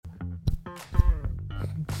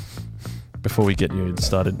before we get you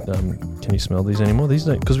started, can you smell these anymore? These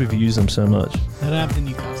don't, because we've used them so much. I don't have the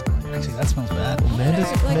Newcastle one. Actually, that smells bad.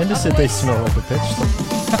 Amanda said they smell like a vegetable.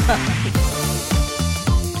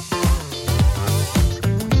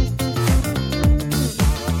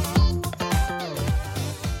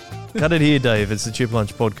 Cut it here, Dave. It's the Chip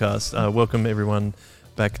Lunch Podcast. Welcome everyone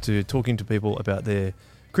back to talking to people about their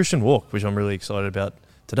Christian walk, which I'm really excited about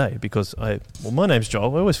today because my name's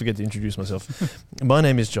Joel. I always forget to introduce myself. My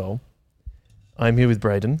name is Joel. I'm here with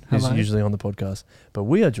Braden, who's usually on the podcast, but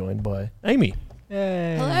we are joined by Amy.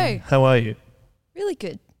 Yay. Hello. How are you? Really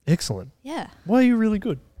good. Excellent. Yeah. Why are you really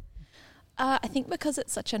good? I think because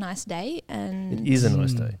it's such a nice day and It is a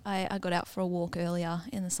nice day. I got out for a walk earlier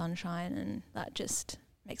in the sunshine and that just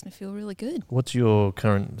makes me feel really good. What's your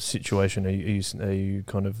current situation? Are you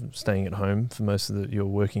kind of staying at home for most of your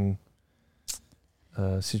working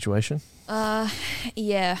situation?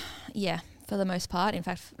 Yeah, for the most part. In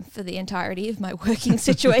fact, for the entirety of my working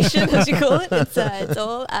situation, as you call it, it's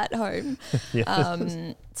all at home. Yeah.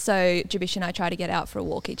 So Jabish and I try to get out for a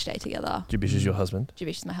walk each day together. Jabish is your husband?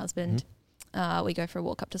 Jabish is my husband. We go for a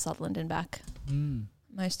walk up to Sutherland and back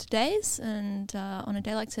most days, and on a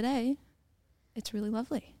day like today, it's really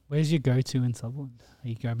lovely. Where's your go-to in Sutherland? Are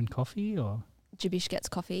you grabbing coffee or? Jabish gets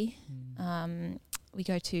coffee. We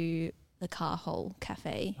go to the Car Hole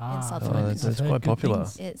Cafe in Sutherland. That's quite popular.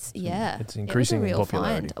 It's increasing in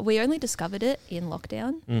popularity. Find. We only discovered it in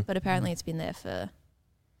lockdown, but apparently it's been there for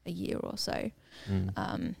a year or so.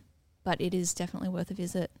 But it is definitely worth a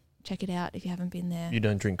visit. Check it out if you haven't been there. You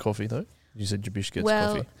don't drink coffee though? You said Jabish gets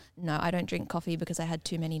coffee. No, I don't drink coffee because I had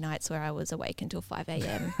too many nights where I was awake until 5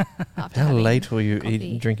 a.m. How late were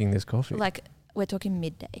you drinking this coffee? Like, we're talking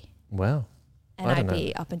midday. Wow. And I'd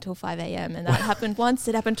be up until 5 a.m. And that happened once,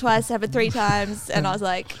 it happened twice, it happened 3 times. And I was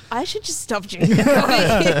like, I should just stop drinking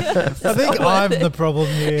coffee. I think I'm the problem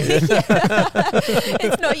here.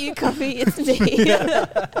 It's not you, coffee, it's me.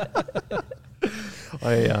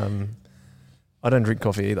 I don't drink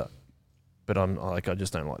coffee either, but I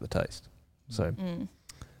just don't like the taste. So,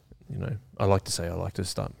 I like to say I like to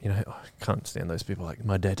start. I can't stand those people like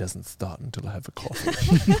my day doesn't start until I have a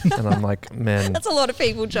coffee, and I'm like, man, that's a lot of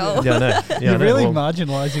people, Joel. Yeah, I know. Yeah, You're really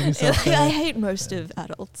marginalising yourself. I hate most of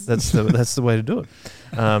adults. That's the way to do it.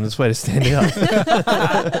 That's the way to stand out.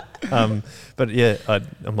 But yeah,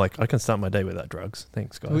 I'm like I can start my day without drugs.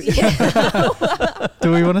 Thanks, guys.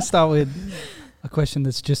 Do we want to start with a question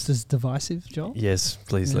that's just as divisive, Joel? Yes,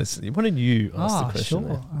 please. Why don't you ask the question?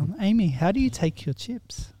 Sure. Amy, how do you take your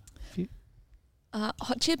chips?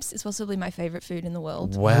 Hot chips is possibly my favourite food in the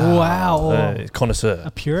world. Wow. Connoisseur. A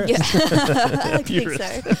purist. Yeah. I think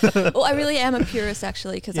so. Well, I really am a purist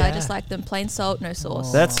actually because I just like them plain salt, no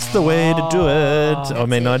sauce. That's the way to do it. I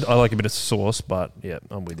mean, I like a bit of sauce, but yeah,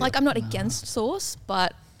 I'm with you. Like I'm not against sauce,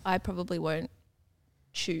 but I probably won't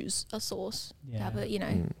choose a sauce to have it,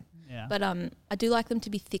 Yeah. But I do like them to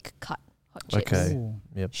be thick cut hot chips. Okay. Ooh.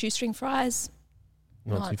 Yep. Shoestring fries,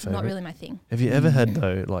 not really my thing. Have you ever had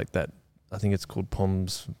though like that? I think it's called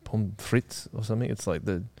pommes frites or something. It's like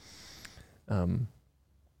the in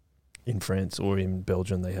France or in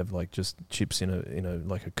Belgium they have like just chips in a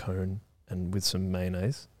like a cone and with some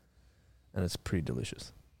mayonnaise, and it's pretty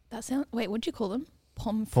delicious. Wait, what do you call them?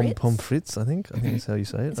 Pommes frites? Pommes frites, I think that's how you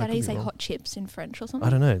say it. Is that how you say hot chips in French or something? I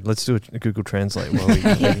don't know. Let's do a Google Translate while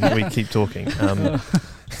we keep talking. I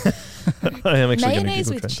am actually mayonnaise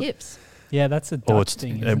with Translate. Chips. Yeah, that's a Dutch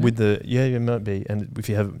thing, isn't with it? it might be. And if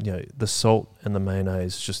you have the salt and the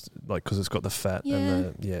mayonnaise, just like because it's got the fat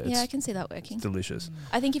and I can see that working. It's delicious.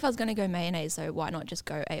 I think if I was going to go mayonnaise though, why not just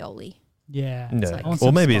go aioli? Yeah. Like,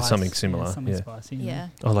 or maybe spice. it's something similar. Yeah, something spicy. Yeah.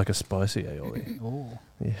 Oh, like a spicy aioli. Oh.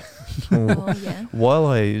 Yeah. Oh, yeah. While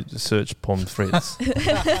I search pommes frites,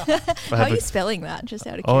 how are you spelling that? Just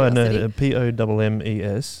out of curiosity. Oh, no,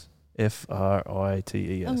 POMMES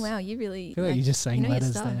FRITES. Oh wow, you really. I feel like you're just saying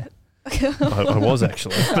letters there. I was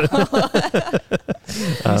actually. Can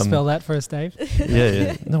you spell that for us, Dave?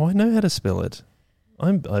 Yeah. No, I know how to spell it.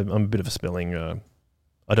 I'm a bit of a spelling.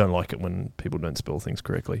 I don't like it when people don't spell things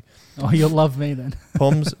correctly. Oh, you'll love me then.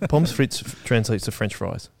 Pommes frites translates to French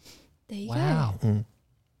fries. There you Wow. go.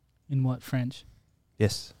 In what French?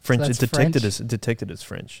 Yes, French. So It's detected as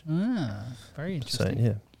French. Ah, very interesting. So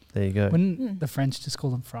yeah, there you go. Wouldn't the French just call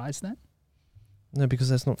them fries then? No, because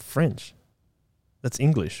that's not French. That's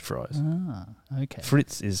English fries. Ah, okay.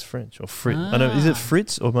 Fritz is French or frit. I know. Is it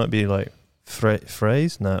Fritz or it might be like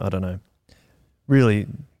phrase? No, I don't know. Really,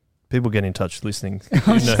 people get in touch listening.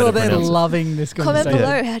 I'm sure they're loving this Comment conversation.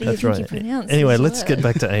 below. How do you think you pronounce? Anyway, this let's word? get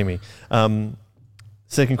back to Amy.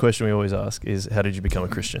 Second question we always ask is, how did you become a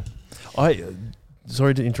Christian?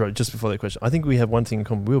 sorry to interrupt just before that question. I think we have one thing in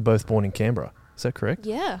common. We were both born in Canberra. Is that correct?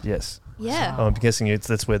 Yeah. Yes. Yeah. I'm guessing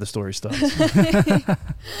that's where the story starts.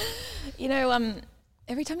 You know,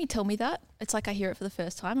 every time you tell me that, it's like I hear it for the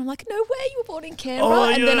first time. I'm like, no way, you were born in Canberra.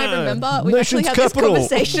 Oh, and then I yeah. remember we've Nation's actually had capital. this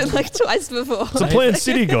conversation like twice before. It's a planned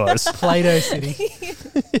city, guys. Plato City.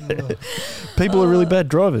 People are really bad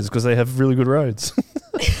drivers because they have really good roads.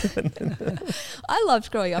 I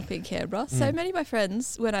loved growing up in Canberra. So many of my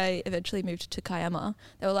friends, when I eventually moved to Kiama,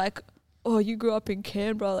 they were like, oh, you grew up in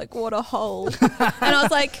Canberra, like what a hole. And I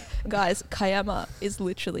was like, guys, Kiama is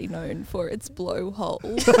literally known for its blowhole.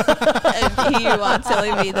 And here you are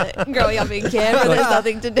telling me that growing up in Canberra, there's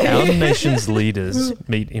nothing to do. Our nation's leaders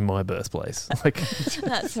meet in my birthplace. Like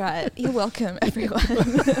That's right. You're welcome, everyone.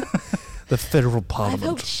 the federal I've parliament.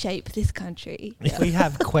 helped shape this country. Yeah. We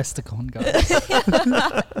have Questacon, guys.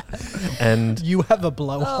 And You have a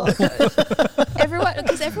blowhole.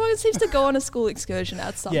 Because everyone seems to go on a school excursion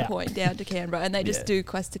at some Yeah. point down to Canberra, and they just do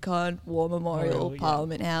Questacon, War Memorial, Memorial, yeah.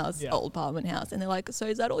 Parliament House, Yeah. Old Parliament House, and they're like, so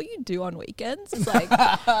is that all you do on weekends? It's like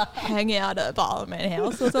hang out at Parliament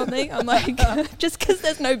House or something. I'm like, just because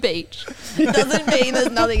there's no beach doesn't mean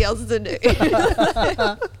there's nothing else to do. It's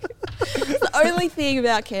the only thing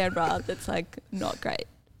about Canberra that's like not great.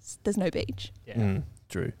 There's no beach.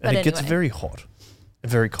 true. But And it gets anyway. very hot,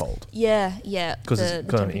 and very cold. Yeah. 'Cause The it's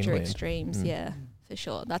kind of temperature inland. extremes, yeah, for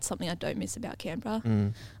sure. That's something I don't miss about Canberra.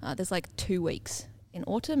 There's like 2 weeks in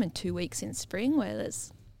autumn and 2 weeks in spring where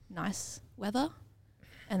there's nice weather.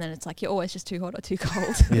 And then it's like you're always just too hot or too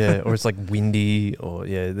cold. Yeah, or it's like windy, or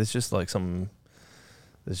there's just like some.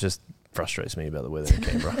 That just frustrates me about the weather in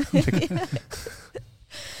Canberra.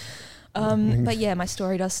 But yeah, my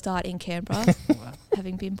story does start in Canberra,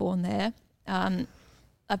 having been born there.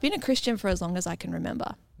 I've been a Christian for as long as I can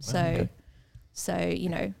remember. So, you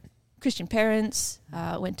know, Christian parents,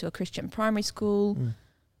 went to a Christian primary school.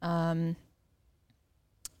 Yeah,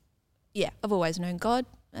 I've always known God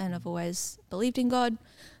and I've always believed in God.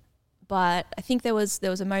 But I think there was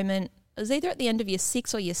a moment, it was either at the end of year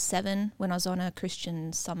 6 or year 7 when I was on a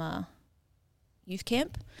Christian summer youth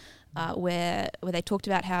camp, where they talked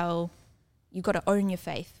about how you've got to own your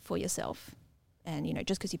faith for yourself. And, you know,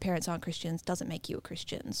 just because your parents aren't Christians doesn't make you a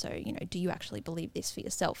Christian. So, you know, do you actually believe this for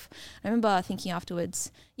yourself? I remember thinking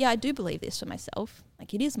afterwards, yeah, I do believe this for myself.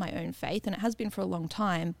 Like, it is my own faith and it has been for a long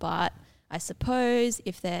time. But I suppose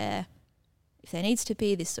if there needs to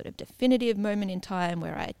be this sort of definitive moment in time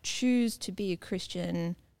where I choose to be a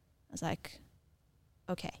Christian, I was like,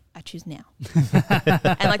 okay, I choose now.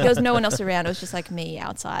 And like there was no one else around. It was just like me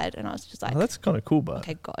outside. And I was just like, that's kind of cool, but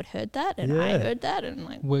okay, God heard that and I heard that. And I'm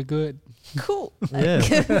like, We're good. cool. Yeah.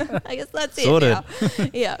 I guess that's Sorted. it now.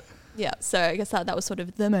 Yeah. Yeah. So I guess that was sort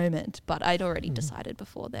of the moment, but I'd already decided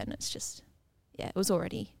before then. It's just, it was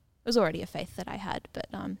already a faith that I had. But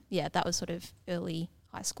that was sort of early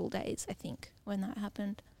high school days, I think, when that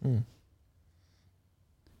happened.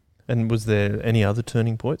 And was there any other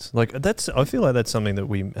turning points? Like I feel like that's something that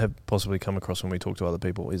we have possibly come across when we talk to other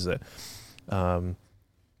people, is that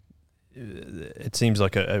it seems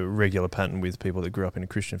like a regular pattern with people that grew up in a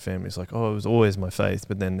Christian family. It's like, oh, it was always my faith,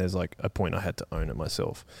 but then there's like a point I had to own it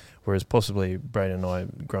myself. Whereas possibly Braden and I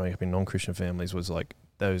growing up in non-Christian families was like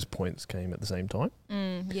those points came at the same time.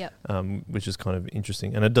 Which is kind of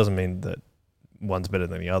interesting. And it doesn't mean that one's better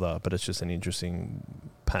than the other, but it's just an interesting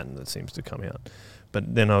pattern that seems to come out.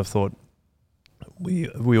 But then I've thought, we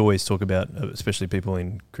always talk about, especially people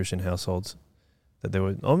in Christian households, that there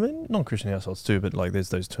were, I mean, non-Christian households too, but like there's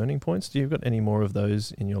those turning points. Do you got any more of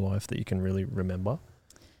those in your life that you can really remember?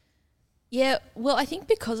 Yeah, well, I think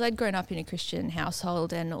because I'd grown up in a Christian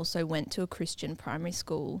household and also went to a Christian primary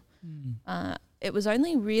school, it was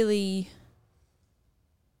only really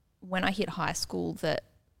when I hit high school that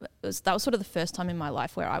was sort of the first time in my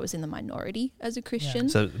life where I was in the minority as a Christian.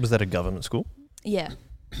 So was that a government school? Yeah.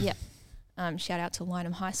 Shout out to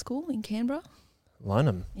Lynham High School in Canberra.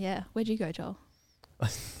 Lynham. Yeah. Where'd you go, Joel? I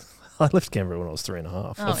left Canberra when I was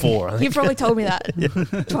 3.5 Oh, or 4. I think. You've probably told me that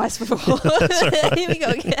twice before. Right. Here we go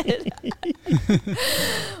again.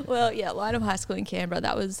 Well, yeah, Lynham High School in Canberra.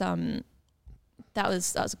 That was a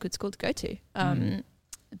good school to go to.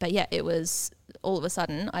 But yeah, it was all of a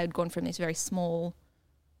sudden I had gone from this very small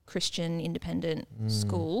Christian independent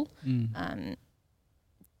school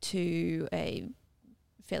to a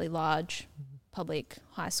fairly large public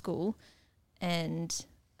high school, and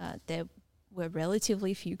there were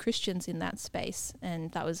relatively few Christians in that space,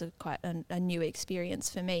 and that was quite a new experience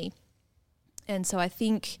for me. And so I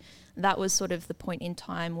think that was sort of the point in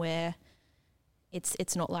time where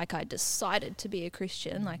it's not like I decided to be a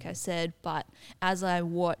Christian, like I said, but as I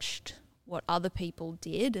watched what other people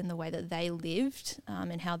did and the way that they lived,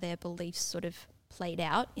 and how their beliefs sort of played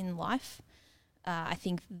out in life, I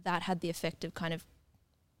think that had the effect of kind of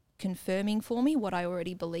confirming for me what I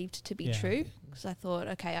already believed to be true. Because I thought,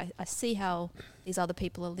 okay, I see how these other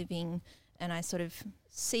people are living, and I sort of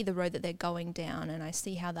see the road that they're going down, and I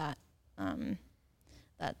see how that's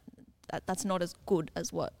not as good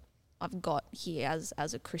as what I've got here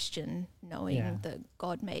as a Christian, knowing that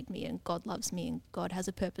God made me and God loves me and God has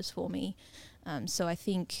a purpose for me. So I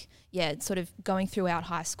think, it's sort of going throughout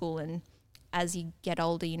high school, and as you get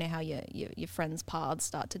older, you know how your friends' paths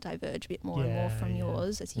start to diverge a bit more and more from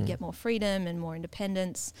yours as you get more freedom and more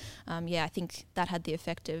independence. I think that had the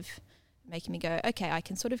effect of making me go, okay, I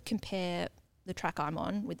can sort of compare the track I'm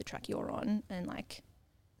on with the track you're on, and like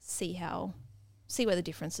see where the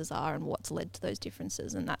differences are and what's led to those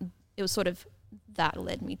differences. And that it was sort of that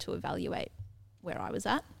led me to evaluate where I was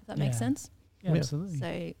at, if that makes sense. Yeah, absolutely.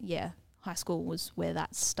 So high school was where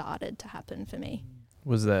that started to happen for me.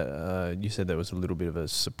 Was that, you said that was a little bit of a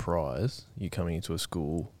surprise, you coming into a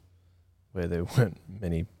school where there weren't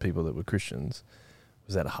many people that were Christians.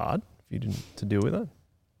 Was that hard for you to deal with that?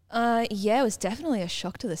 It was definitely a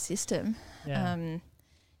shock to the system. Yeah.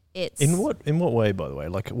 It's In what way, by the way?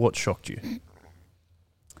 Like, what shocked you?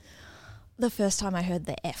 the first time I heard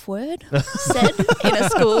the F word said in a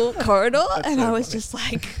school corridor, and I was just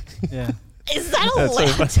like, is that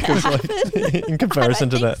allowed to happen? Like, in comparison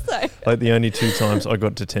to that, so. like the only 2 times I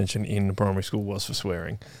got detention in primary school was for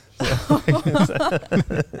swearing. Anyway,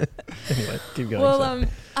 keep going. Well,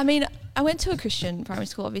 I mean, I went to a Christian primary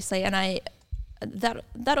school, obviously, and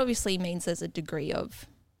that obviously means there's a degree of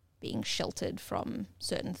being sheltered from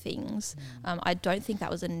certain things. I don't think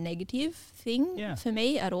that was a negative thing for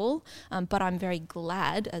me at all, but I'm very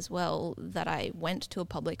glad as well that I went to a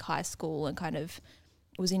public high school and kind of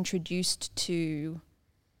was introduced to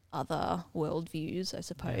other worldviews, I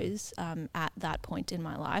suppose, at that point in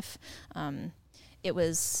my life. I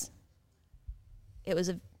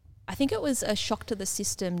think it was a shock to the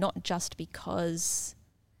system, not just because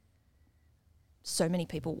so many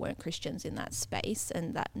people weren't Christians in that space,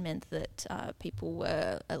 and that meant that people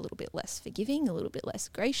were a little bit less forgiving, a little bit less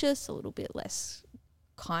gracious, a little bit less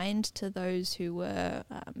kind to those who were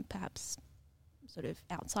perhaps sort of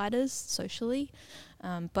outsiders socially,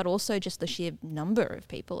 but also just the sheer number of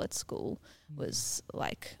people at school was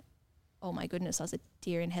like, oh my goodness, I was a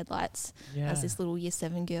deer in headlights as this little year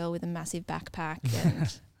 7 girl with a massive backpack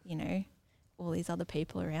and, you know, all these other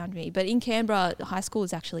people around me. But in Canberra, high school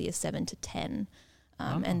is actually year 7 to 10.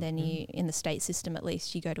 And then you, in the state system at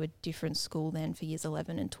least, you go to a different school then for years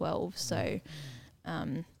 11 and 12. So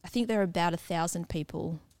I think there are about 1,000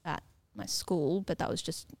 people at my school, but that was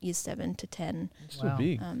just years 7 to 10. That's so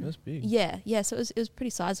big. That's big. Yeah. So it was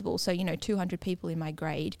pretty sizable. So, 200 people in my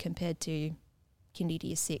grade compared to kindy to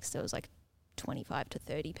year 6, there was like 25 to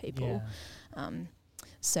 30 people.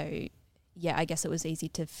 I guess it was easy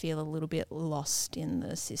to feel a little bit lost in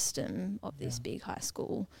the system of this big high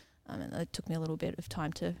school. And it took me a little bit of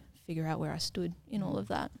time to figure out where I stood in all of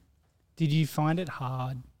that. Did you find it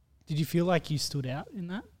hard? Did you feel like you stood out in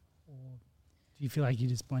that? Or do you feel like you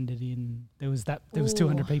just blended in? There was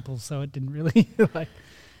 200 people, so it didn't really like...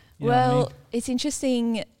 It's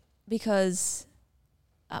interesting because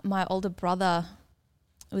my older brother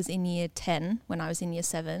was in year 10 when I was in year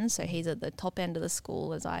 7, so he's at the top end of the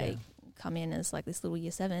school as I come in as like this little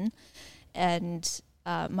year 7. And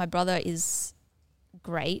my brother is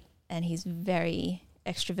great, and he's very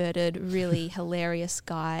extroverted, really hilarious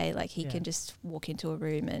guy. Like he can just walk into a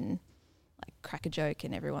room and like crack a joke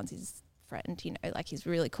and everyone's his friend, like he's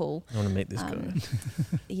really cool. I want to meet this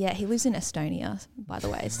guy. He lives in Estonia, by the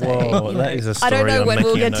way. So that is a story. I don't know when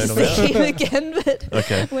we'll get to see him again,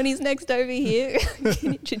 but when he's next over here, I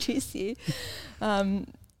can introduce you.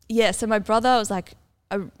 So my brother was like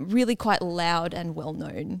a really quite loud and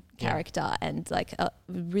well-known character and like a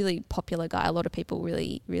really popular guy. A lot of people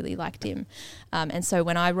really, really liked him. And so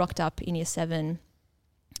when I rocked up in year 7,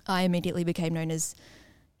 I immediately became known as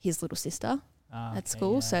his little sister at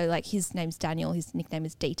school. So like his name's Daniel, his nickname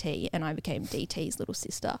is DT, and I became DT's little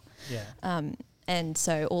sister. And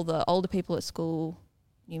so all the older people at school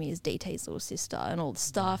knew me as DT's little sister, and all the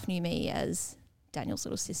staff knew me as Daniel's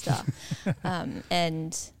little sister.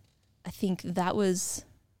 And I think that was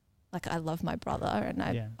like, I love my brother and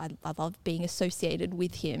I love being associated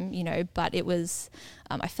with him, but it was,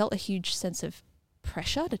 I felt a huge sense of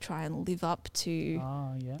pressure to try and live up to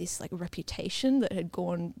this like reputation that had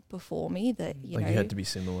gone before me, that, you had to be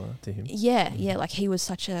similar to him. Like he was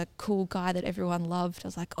such a cool guy that everyone loved. I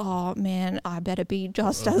was like, oh man, I better be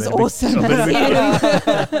just as awesome as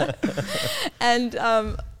him. And,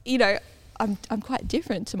 I'm quite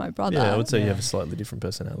different to my brother. Yeah, I would say you Yeah. have a slightly different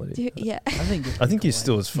personality. Yeah. I think He's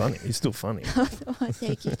still as funny. He's still funny. Oh,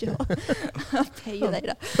 thank you, Joel. I'll pay you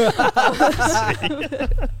later.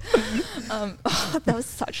 That was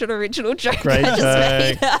such an original joke. Great I just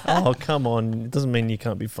joke. made. Oh, come on. It doesn't mean you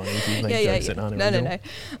can't be funny if you make jokes that aren't original.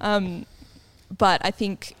 No. But I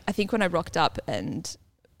think when I rocked up and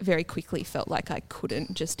very quickly felt like I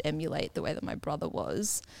couldn't just emulate the way that my brother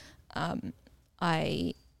was,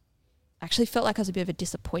 I actually felt like I was a bit of a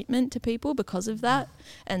disappointment to people because of that.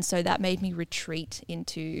 And so that made me retreat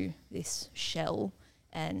into this shell,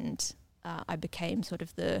 and I became sort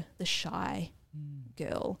of the shy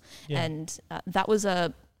girl. Yeah. And that was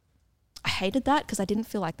I hated that because I didn't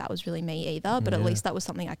feel like that was really me either, but at Yeah. least that was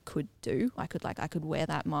something I could do. I could wear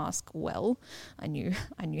that mask well. I knew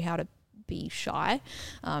how to be shy.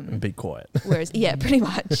 And be quiet. Whereas, yeah, pretty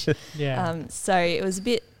much. Yeah. So it was a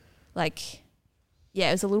bit like, yeah,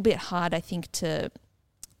 it was a little bit hard, I think, I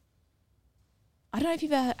don't know if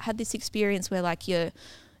you've ever had this experience where like you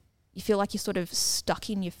feel like you're sort of stuck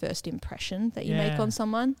in your first impression that you make Yeah. on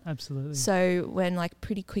someone. Absolutely. So when like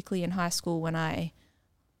pretty quickly in high school, when I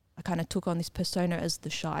kind of took on this persona as the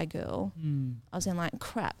shy girl, I was in like,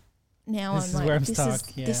 crap. Now This I'm is like, where I'm this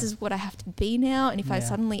stuck, yeah. is what I have to be now. And if I Yeah.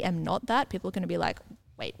 suddenly am not that, people are going to be like,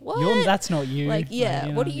 wait, what? That's not you. Like, yeah,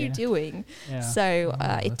 you what know, are you yeah. doing? Yeah. So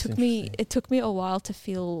that's it took me a while to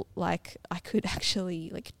feel like I could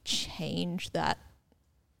actually like change that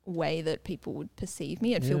way that people would perceive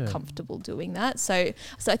me and feel Yeah. comfortable doing that. So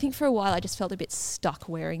I think for a while I just felt a bit stuck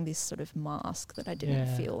wearing this sort of mask that I didn't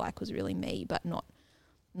Yeah. feel like was really me, but not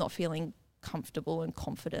feeling comfortable and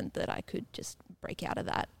confident that I could just break out of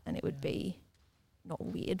that and it would Yeah. be not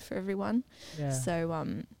weird for everyone. Yeah.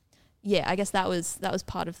 So yeah, I guess that was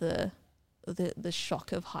part of the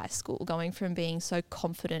shock of high school, going from being so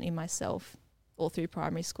confident in myself all through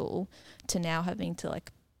primary school to now having to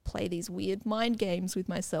like play these weird mind games with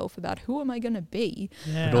myself about who am I going to be.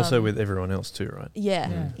 Yeah. But also with everyone else too, right?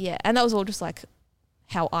 Yeah. And that was all just like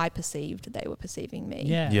how I perceived they were perceiving me.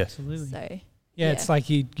 Yeah, Yeah. absolutely. So Yeah, it's like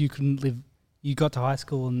you couldn't live. You got to high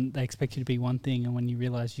school and they expect you to be one thing, and when you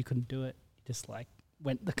realised you couldn't do it, you just like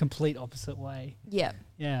went the complete opposite way. yeah.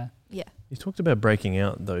 Yeah. You talked about breaking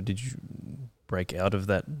out, though. Did you break out of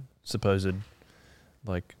that supposed,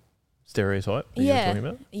 like, stereotype that you were talking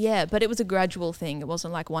about? Yeah, but it was a gradual thing. It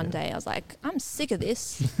wasn't like one day I was like, I'm sick of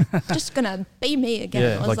this. Just gonna be me again.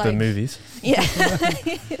 Yeah, I was like the movies. Yeah.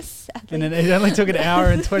 Sadly. And then it only took an hour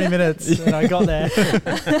and 20 minutes, and I got there.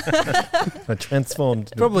 I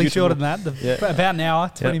transformed. Probably Beautiful. shorter than that. Yeah. About an hour,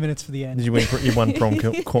 20 Yeah. minutes for the end. Did you win? You won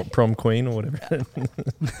prom queen or whatever.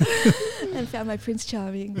 And found my Prince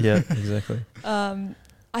Charming. Yeah, exactly.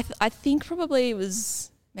 I think probably it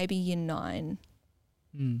was maybe year 9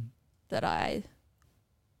 that I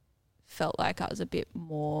felt like I was a bit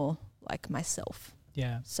more like myself.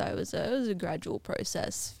 Yeah. So it was a gradual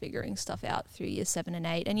process, figuring stuff out through year 7 and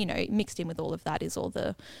 8. And, you know, mixed in with all of that is all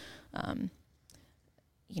the,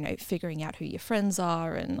 you know, figuring out who your friends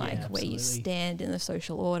are and like where you absolutely. stand in the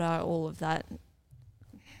social order, all of that.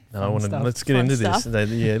 No, I want to. stuff. Let's get Fun into this. stuff.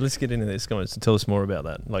 Yeah, let's get into this. Come on, so tell us more about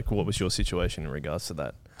that. Like, what was your situation in regards to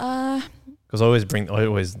that? Because I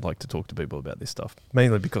always like to talk to people about this stuff,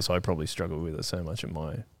 mainly because I probably struggle with it so much in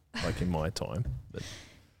my time. But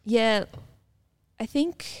Yeah, I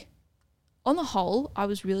think on the whole, I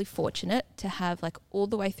was really fortunate to have like all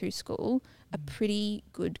the way through school a pretty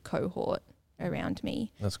good cohort around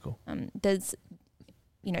me. that's cool. There's,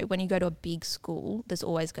 you know, when you go to a big school, there's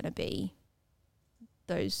always going to be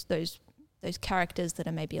those characters that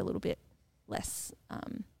are maybe a little bit less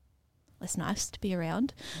nice to be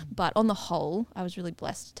around. But on the whole, I was really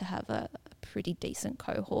blessed to have a pretty decent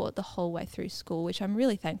cohort the whole way through school, which I'm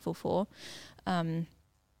really thankful for.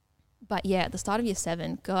 But yeah, at the start of year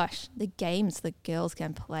 7, gosh, the games the girls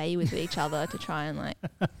can play with each other to try and like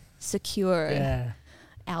secure an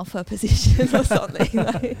alpha position or something.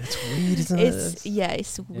 Like, It's weird, isn't it?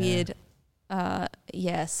 it's weird.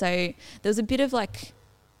 So there was a bit of like,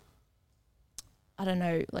 I don't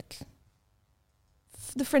know, like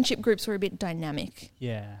the friendship groups were a bit dynamic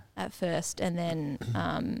at first, and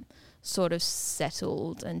then sort of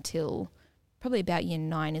settled until probably about year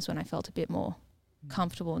 9 is when I felt a bit more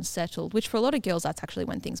comfortable and settled, which for a lot of girls, that's actually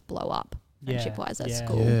when things blow up friendship-wise at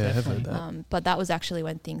school. Yeah, I have heard that. But that was actually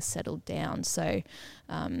when things settled down. So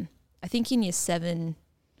I think in year 7,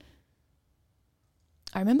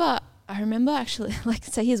 I remember actually, like,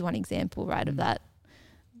 say here's one example, right, of that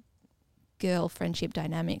girl friendship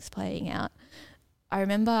dynamics playing out. I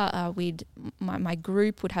remember my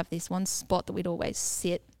group would have this one spot that we'd always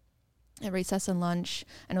sit, at recess and lunch,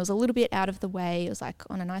 and it was a little bit out of the way. It was like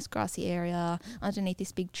on a nice grassy area underneath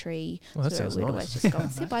this big tree. Well, that so sounds we'd nice. always just go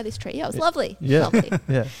and sit by this tree. Yeah, it was lovely. Yeah. Lovely.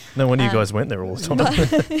 Yeah. No wonder you guys went there all the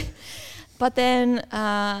time. But then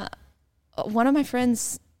one of my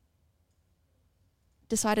friends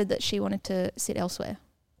decided that she wanted to sit elsewhere.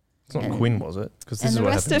 It's not And- Quinn, was it? Because this and is the what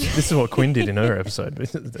rest happened. of- This is what Quinn did in her episode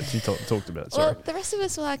that she talked about. Sorry. Well, the rest of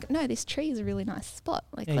us were like, no, this tree is a really nice spot.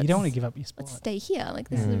 Like, Yeah, you don't want to give up your spot. let's stay here. Like,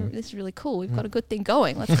 this Mm. this is really cool. We've got a good thing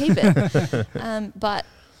going. Let's keep it. But,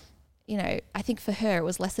 you know, I think for her it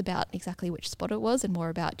was less about exactly which spot it was and more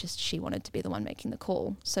about just she wanted to be the one making the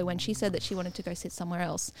call. So when she said that she wanted to go sit somewhere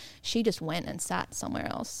else, she just went and sat somewhere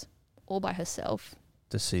else all by herself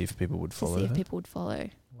To see if people would to follow see if her. people would follow.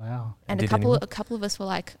 Wow. And Did a anyone? couple of us were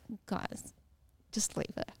like, guys, just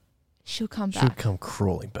leave her. She'll come She'll back. come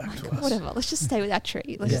crawling back Like, to us. whatever. Let's just stay with our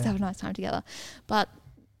tree. Let's just Yeah. have a nice time together. But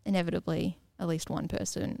inevitably, at least one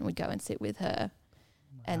person would go and sit with her.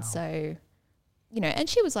 And Wow. so, you know, and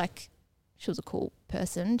she was a cool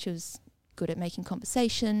person. She was good at making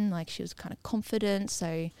conversation. Like, she was kind of confident.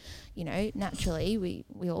 So, you know, naturally we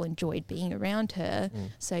all enjoyed being around her. Mm.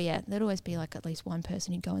 So yeah, there'd always be like at least one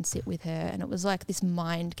person who'd go and sit with her. And it was like this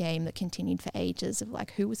mind game that continued for ages of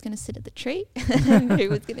like who was going to sit at the tree and who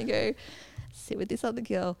was going to go sit with this other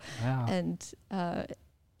girl. Wow. And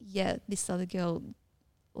yeah, this other girl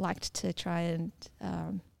liked to try and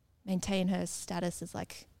maintain her status as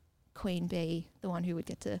like queen bee, the one who would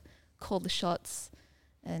get to call the shots.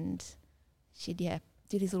 And she'd,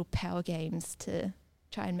 do these little power games to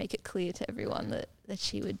try and make it clear to everyone that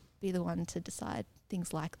she would be the one to decide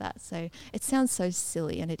things like that. So it sounds so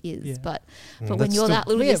silly, and it is. Yeah. But Mm, when that's you're still- that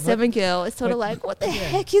little Yeah, year but- 7 girl, it's sort of like, what the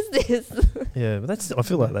heck is this? Yeah, but that's. I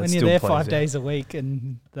feel like that when still you're there plays 5 out. days a week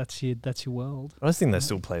and that's your world. I just think that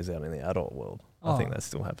still plays out in the adult world. I think Oh. that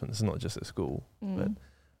still happens. It's not just at school. Mm.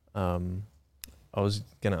 I was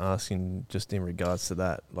going to ask in regards to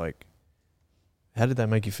that, like, how did that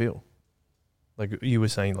make you feel? Like you were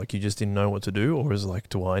saying, like you just didn't know what to do, or is it like,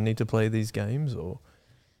 do I need to play these games, or?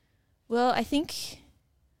 Well, I think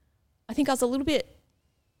I was a little bit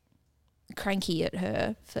cranky at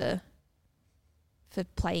her for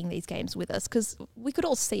playing these games with us because we could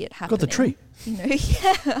all see it happening. Got the tree. You know,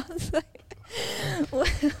 yeah. I was like,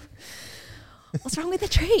 what's wrong with the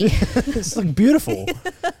tree? It's like beautiful.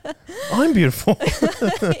 I'm beautiful.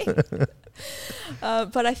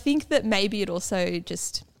 But I think that maybe it also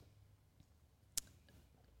just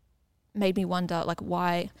made me wonder, like,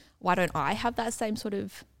 why don't I have that same sort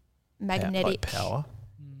of magnetic Like power.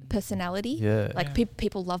 personality? Yeah. Like Yeah.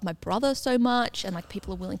 people love my brother so much, and like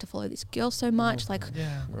people are willing to follow this girl so much. Like,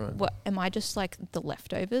 Yeah. Right. what am I just like the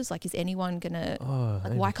leftovers? Like, is anyone gonna? Oh,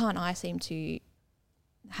 Like, why can't I seem to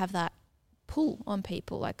have that pull on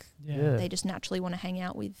people? Like, Yeah. they just naturally want to hang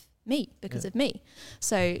out with me because Yeah. of me.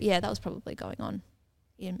 So yeah, that was probably going on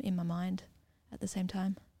in my mind at the same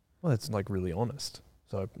time. Well, that's like really honest.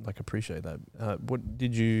 So I like appreciate that.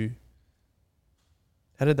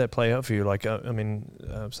 How did that play out for you? Like,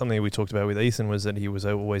 something we talked about with Ethan was that he was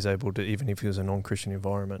always able to, even if he was a non-Christian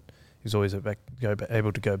environment, he was always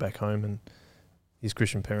able to go back home, and his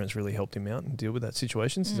Christian parents really helped him out and deal with that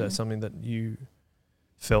situation. Is that Mm. something that you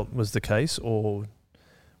felt was the case, or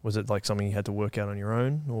was it like something you had to work out on your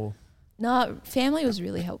own? Or No, family was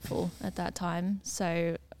really helpful at that time.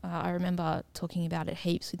 So I remember talking about it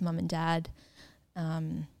heaps with mum and dad,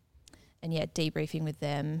 and yeah, debriefing with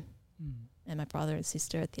them and my brother and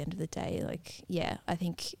sister at the end of the day. Like, yeah, I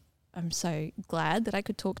think I'm so glad that I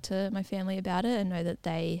could talk to my family about it and know that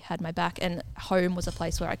they had my back. And home was a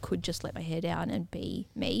place where I could just let my hair down and be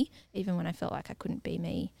me, even when I felt like I couldn't be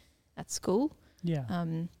me at school. Yeah.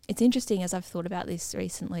 It's interesting, as I've thought about this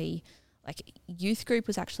recently, like youth group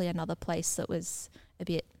was actually another place that was a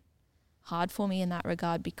bit hard for me in that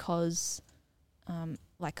regard because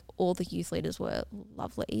like all the youth leaders were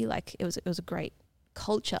lovely. Like it was a great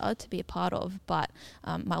culture to be a part of, but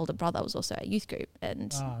my older brother was also at youth group,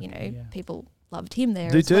 and people loved him there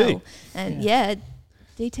as DT. well. And yeah,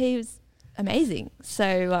 DT was amazing.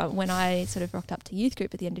 So when I sort of rocked up to youth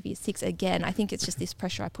group at the end of year 6, again, I think it's just this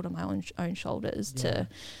pressure I put on my own shoulders to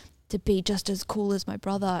be just as cool as my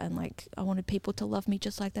brother, and like I wanted people to love me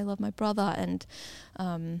just like they love my brother. And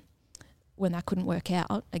when that couldn't work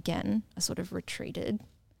out, again, I sort of retreated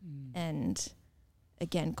and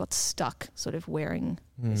again got stuck sort of wearing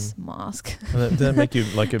this mask. Did that make you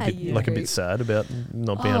like a At bit like a bit youth. sad about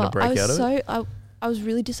not being able to break out of it? I was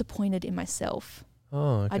really disappointed in myself.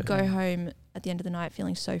 Oh, okay. I'd go home at the end of the night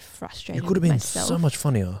feeling so You frustrated could have with been myself. so much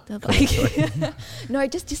funnier. That, like, no,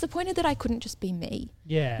 just disappointed that I couldn't just be me.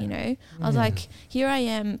 Yeah. You know, I was like, here I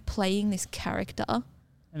am playing this character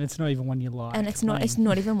And it's not even one you like. and it's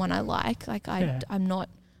not even one I like. Like Yeah. I'm not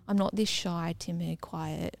this shy, timid,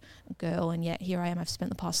 quiet girl, and yet here I am. I've spent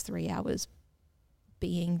the past 3 hours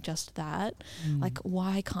being just that. Like,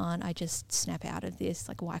 why can't I just snap out of this?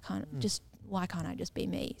 Like, why can't I just be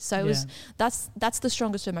me? So it was that's the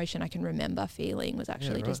strongest emotion I can remember feeling, was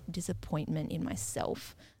actually just disappointment in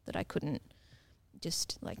myself that I couldn't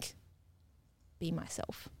just like be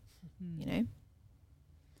myself, you know.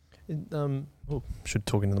 Should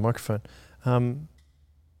talk into the microphone.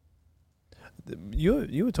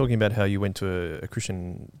 You were talking about how you went to a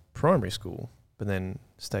Christian primary school, but then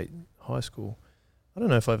state high school. I don't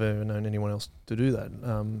know if I've ever known anyone else to do that.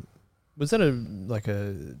 Was that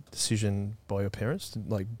a decision by your parents?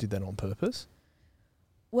 Did that on purpose?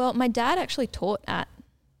 Well, my dad actually taught at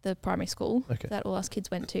the primary school Okay. that all us kids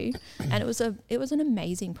went to, and it was an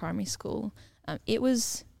amazing primary school. It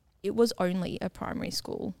was only a primary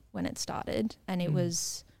school when it started, and it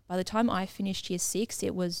was, by the time I finished year 6,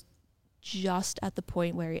 it was just at the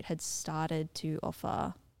point where it had started to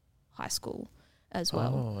offer high school as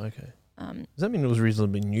well. Oh, okay. Does that mean it was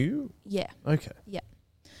reasonably new? Yeah. Okay.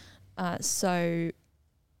 So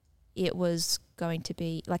it was going to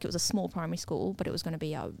be like, it was a small primary school, but it was going to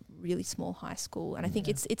be a really small high school, and I think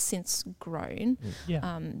it's since grown.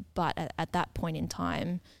 Yeah. But at that point in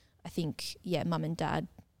time, I think mum and dad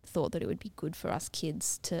thought that it would be good for us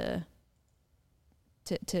kids to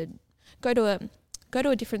go to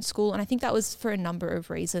a different school, and I think that was for a number of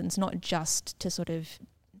reasons, not just to sort of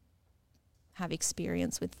have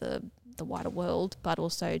experience with the wider world, but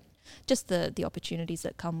also just the opportunities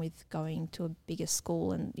that come with going to a bigger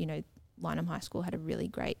school. And, you know, Lyneham High School had a really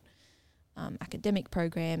great academic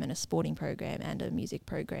program and a sporting program and a music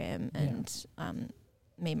program, and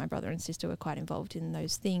me and my brother and sister were quite involved in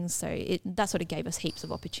those things. So that sort of gave us heaps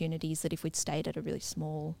of opportunities that if we'd stayed at a really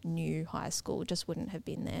small new high school just wouldn't have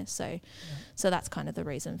been there. So that's kind of the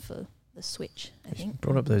reason for the switch, I think. You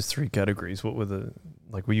brought up those 3 categories. What were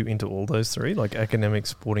were you into all those 3, like academic,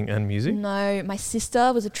 sporting and music? No, my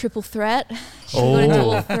sister was a triple threat. She got into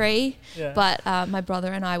all 3. Yeah. But my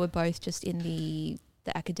brother and I were both just in the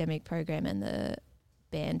academic program and the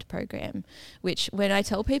band program, which when I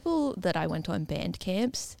tell people that I went on band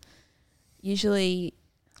camps, usually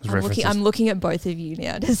I'm looking at both of you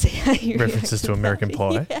now to see how you references to American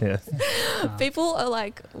Pie. Yeah. People are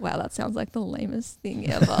like, wow, that sounds like the lamest thing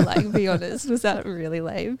ever. Like, be honest, was that really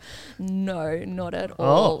lame? No, not at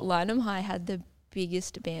all. Lyneham High had the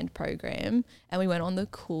biggest band program, and we went on the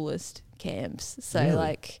coolest camps. So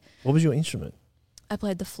Really? What was your instrument? I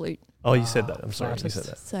played the flute. Oh, you said that. I'm sorry, you flautist. said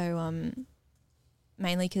that. So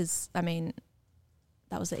mainly because, I mean,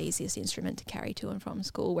 that was the easiest instrument to carry to and from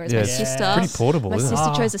school. Whereas my sister, pretty portable, my isn't it?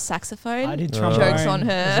 sister chose a saxophone. I did Oh. trombone. Jokes on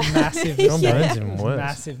her. It was a massive, Trombone's Yeah. even it was a worse.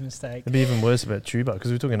 massive mistake. It'd be even worse about tuba, because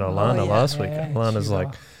we were talking to Alana yeah. last week. Yeah, Alana's tuba.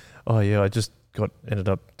 like, oh yeah, I just ended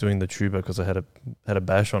up doing the tuba because I had a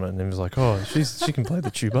bash on it, and he was like, oh, she can play the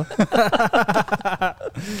tuba.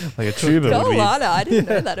 Like a tuba Go would be, Lana, I didn't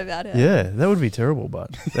know that about her. yeah, that would be terrible,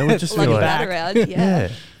 but that would just Like feel a like, bat around, yeah. yeah,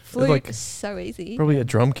 Flute like is so easy. probably a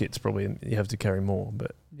drum kit's probably you have to carry more,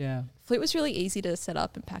 but Yeah. Flute was really easy to set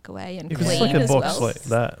up and pack away and because clean it's like a as box well. like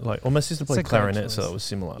that. Like, well, my sister played a great clarinet, so choice. it was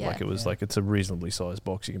similar. Yeah. Like it was Yeah. like it's a reasonably sized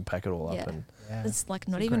box. You can pack it all up, Yeah. and Yeah. It's like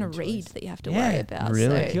It's not a even a great reed choice. that you have to Yeah. worry about.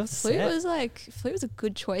 Really? So You're flute set. was a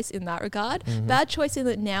good choice in that regard. Mhm. Bad choice in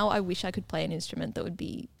that now I wish I could play an instrument that would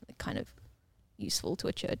be kind of useful to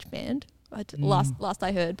a church band. Last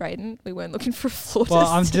I heard, Braden, we weren't looking for a flautist. Well,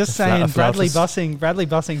 I'm just saying, A Bradley flautist.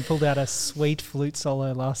 Bussing pulled out a sweet flute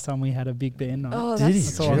solo last time we had a big band night. oh, Did he? that's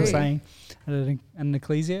That's all I'm true. saying. At an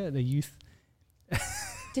ecclesia, the youth.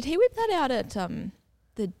 Did he whip that out at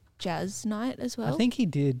the jazz night as well? I think he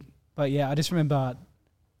did, but yeah, I just remember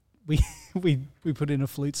we put in a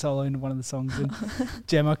flute solo in one of the songs, and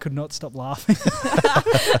Gemma could not stop laughing.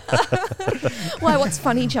 Why? What's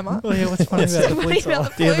funny, Gemma? Oh yeah, what's funny about the Funny flute solo?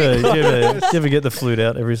 about the do you flute. ever get the flute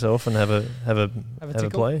out every so often? Have a tickle?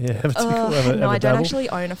 play? Yeah, have a tickle. have No, a I don't dabble? actually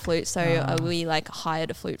own a flute, so Ah. we hired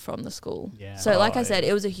a flute from the school. Yeah. So like I Oh, said,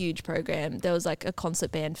 it was a huge program. There was like a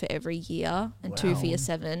concert band for every year and 2 for Wow. year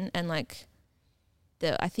 7, and like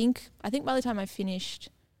I think by the time I finished,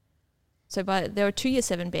 there were 2 year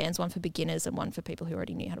 7 bands, one for beginners and one for people who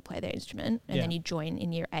already knew how to play their instrument, and then Yeah. you join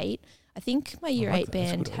in year 8. I think my year like 8 that. That's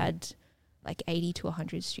a band good idea. had like 80 to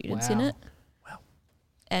 100 students in Wow. it. Wow.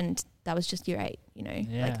 And that was just year 8, you know.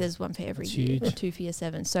 Yeah. Like there's one for every That's year, huge. 2 for year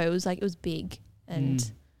 7. So it was big,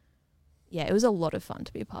 and yeah, it was a lot of fun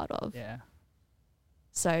to be a part of. Yeah.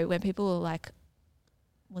 So when people were like,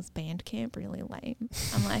 was band camp really lame?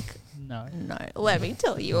 I'm like, No. no, let me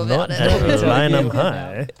tell you about Not it. at Lanham Yeah,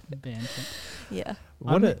 High. Band camp. Yeah.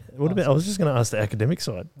 What about? I was just going to ask the academic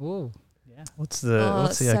side. Whoa. Yeah. What's the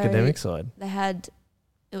So academic side?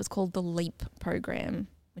 It was called the LEAP program,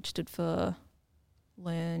 which stood for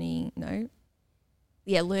Learning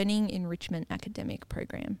Enrichment Academic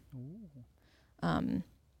Program. Ooh. And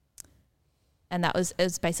it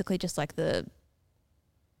was basically just like what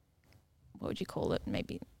would you call it?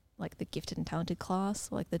 Maybe like the gifted and talented class,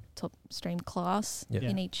 like the top stream class Yeah.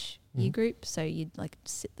 in each Mhm. year group. So you'd like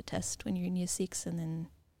sit the test when you're in year 6 and then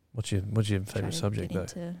What's your try favourite to subject get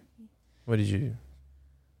though? into What did you?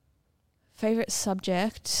 favorite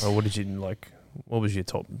subject. Or what did you like? What was your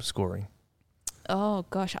top scoring? Oh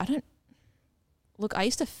gosh, I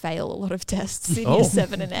used to fail a lot of tests in Oh. year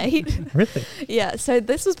 7 and 8. Really? Yeah, so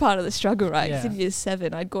this was part of the struggle, right? 'Cause Yeah. in year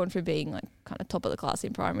 7, I'd gone from being like kind of top of the class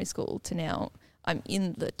in primary school to now I'm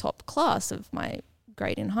in the top class of my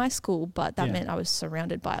grade in high school, but that Yeah. meant I was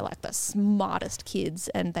surrounded by like the smartest kids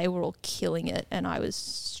and they were all killing it and I was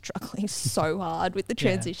struggling so hard with the Yeah.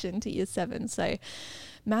 transition to year 7. So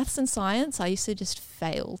maths and science, I used to just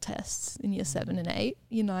fail tests in year 7 and 8.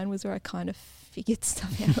 Year 9 was where I kind of figured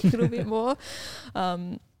stuff out a little bit more.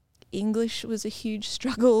 English was a huge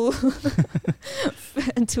struggle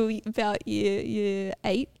until about year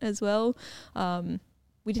 8 as well.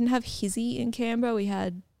 We didn't have HISI in Canberra. We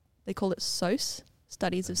had, they call it SOS,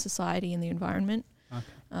 Studies of Society and the Environment.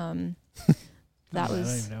 Okay. That I don't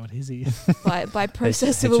was even know what his is. by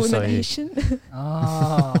process of HSIE. elimination.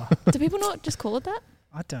 Oh, Do people not just call it that?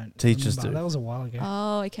 I don't. Teachers remember. do. That was a while ago.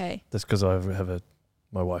 Oh, okay. That's because I have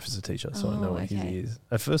my wife is a teacher, so I know Oh, what okay. he is.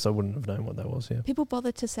 At first, I wouldn't have known what that was. Yeah, People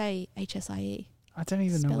bother to say HSIE. I don't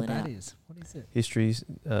even know Spell what it that out. is. What is it? history,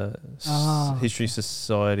 history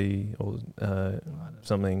society, or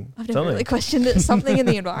something. I've never something. really questioned it. Something in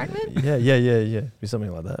the environment? Yeah. Be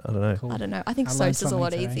something like that. I don't know. Cool. I don't know. I think I learned SOS is a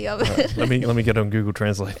lot something today. easier. Let me get on Google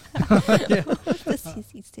Translate. What does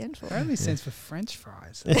HISI stand for? Apparently stands for French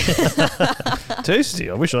fries. Tasty.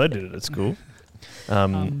 I wish I did it at school.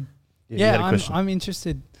 You had a question. I'm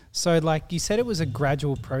interested. So, like you said, it was a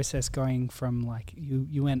gradual process going from like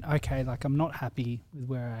you went, okay, like I'm not happy with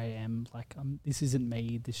where I am. Like this isn't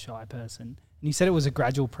me, this shy person. And you said it was a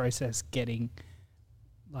gradual process getting,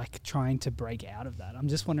 like trying to break out of that. I'm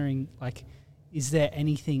just wondering, like, is there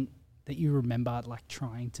anything that you remember like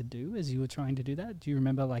trying to do as you were trying to do that? Do you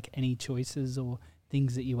remember like any choices or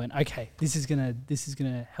things that you went, okay, this is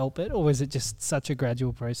gonna help it, or was it just such a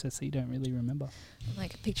gradual process that you don't really remember? I'm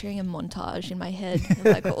like picturing a montage in my head,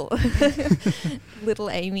 like all little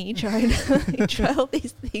Amy trying to try all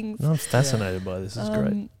these things. No, I'm fascinated by this. It's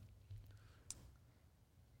great.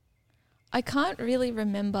 I can't really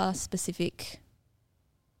remember specific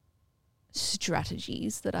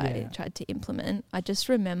strategies that I tried to implement. I just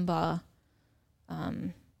remember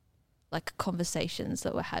like conversations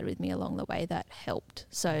that were had with me along the way that helped.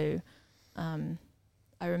 So I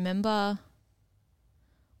remember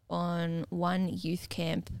on one youth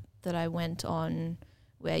camp that I went on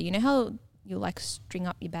where, you know how you like string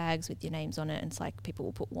up your bags with your names on it and it's like people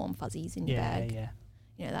will put warm fuzzies in your bag. Yeah.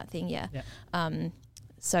 You know that thing, yeah. Yeah.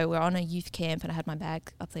 So we're on a youth camp and I had my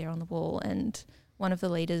bag up there on the wall and one of the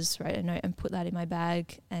leaders wrote a note and put that in my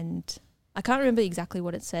bag and I can't remember exactly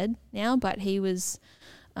what it said now, but he was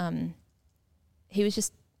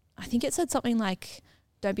just, I think it said something like,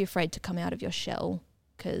 don't be afraid to come out of your shell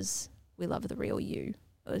because we love the real you.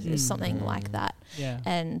 It was something like that. Yeah.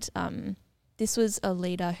 And this was a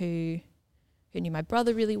leader who knew my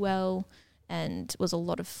brother really well and was a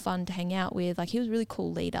lot of fun to hang out with. Like he was a really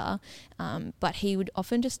cool leader, but he would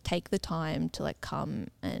often just take the time to like come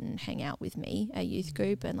and hang out with me, a youth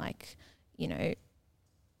group, and like, you know,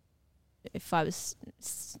 if I was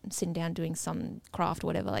sitting down doing some craft or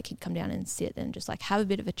whatever, like he'd come down and sit and just like have a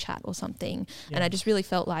bit of a chat or something. Yeah. And I just really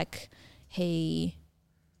felt like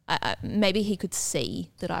maybe he could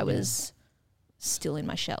see that I was still in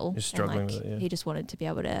my shell. You're struggling and like, with it, he just wanted to be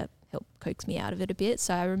able to help coax me out of it a bit.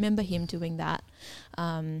 So I remember him doing that.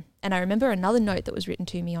 And I remember another note that was written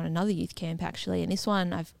to me on another youth camp actually. And this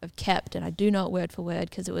one I've kept and I do know it word for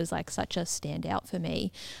word because it was like such a standout for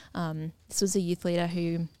me. This was a youth leader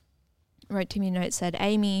who wrote to me a note, said,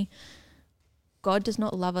 Amy, God does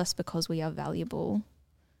not love us because we are valuable.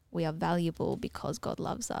 We are valuable because God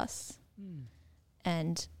loves us.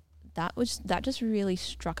 And that just really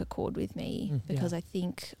struck a chord with me because I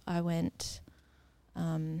think I went,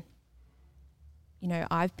 you know,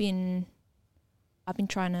 I've been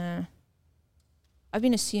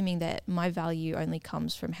assuming that my value only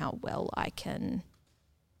comes from how well I can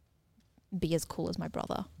be as cool as my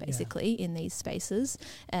brother, basically, in these spaces.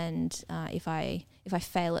 And if I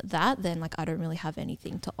fail at that, then like I don't really have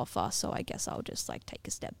anything to offer. So I guess I'll just like take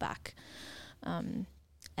a step back.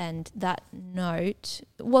 And that note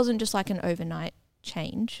wasn't just like an overnight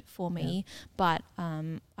change for me, but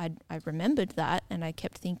I remembered that, and I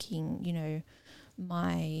kept thinking, you know,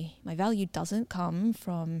 my value doesn't come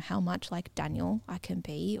from how much like Daniel I can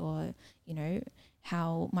be, or, you know,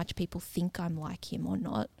 how much people think I'm like him or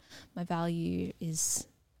not. My value is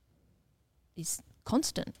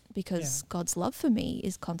constant, because God's love for me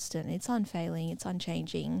is constant. It's unfailing, it's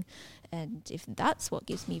unchanging. And if that's what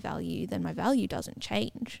gives me value, then my value doesn't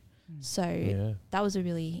change. So that was a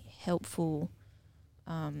really helpful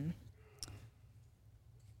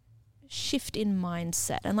shift in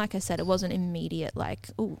mindset. And like I said, it wasn't immediate like,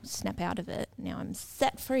 oh, snap out of it, now I'm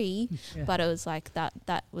set free. But it was like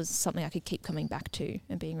that was something I could keep coming back to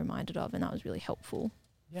and being reminded of, and that was really helpful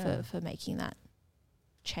for making that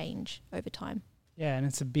change over time. Yeah, and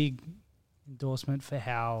it's a big endorsement for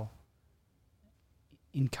how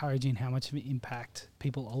encouraging how much of an impact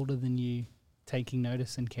people older than you taking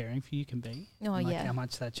notice and caring for you can be. How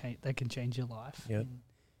much that can change your life.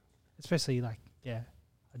 Especially like,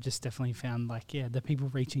 I just definitely found like, the people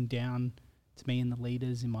reaching down to me and the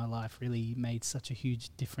leaders in my life really made such a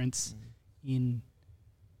huge difference in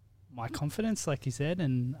my confidence, like you said,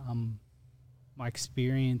 and my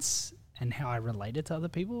experience and how I related to other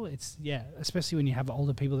people. It's, especially when you have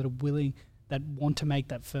older people that are willing, that want to make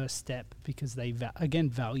that first step because they,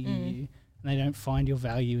 value you, and they don't find your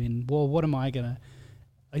value in, well, what am I going to,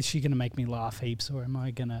 is she going to make me laugh heaps, or am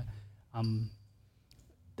I going to,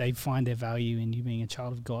 they find their value in you being a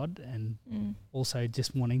child of God, and also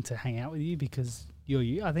just wanting to hang out with you because you're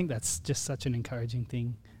you. I think that's just such an encouraging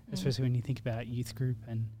thing, especially when you think about youth group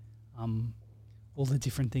and all the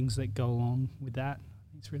different things that go along with that.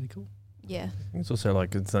 It's really cool. Yeah. It's also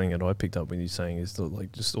like the thing that I picked up when you saying is that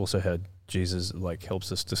like just also how Jesus like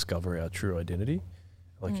helps us discover our true identity.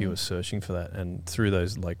 Like he was searching for that, and through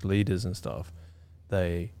those like leaders and stuff,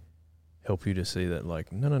 they help you to see that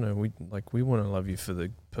like, no, we want to love you for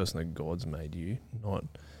the person that God's made you, not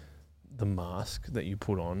the mask that you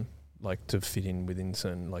put on like to fit in within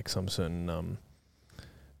certain, like some certain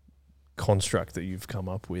construct that you've come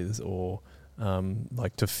up with, or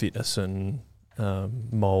like to fit a certain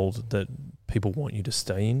mold that people want you to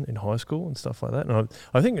stay in high school and stuff like that. And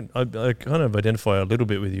I think I kind of identify a little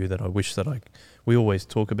bit with you that I wish that we always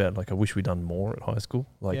talk about, like I wish we'd done more at high school.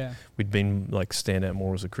 Like we'd been like stand out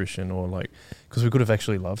more as a Christian, or like, because we could have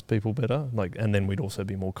actually loved people better. Like, and then we'd also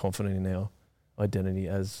be more confident in our identity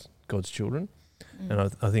as God's children.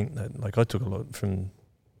 And I think that like I took a lot from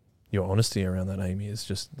your honesty around that, Amy, is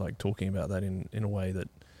just like talking about that in a way that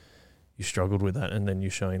you struggled with that, and then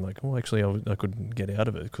you're showing like, oh, actually I could get out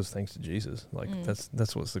of it because thanks to Jesus. Like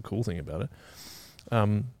that's what's the cool thing about it.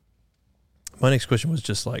 My next question was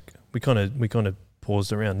just like we kind of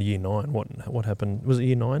paused around year 9. What happened? Was it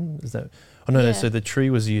year 9? Is that? Oh no, so the tree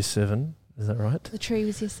was year 7. Is that right? The tree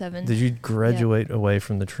was year 7. Did you graduate away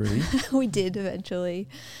from the tree? We did eventually.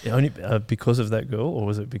 Only because of that girl, or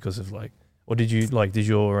was it because of like? Or did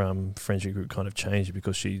your friendship group kind of change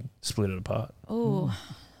because she split it apart? Oh.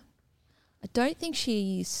 I don't think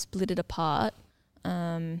she split it apart.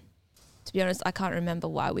 To be honest, I can't remember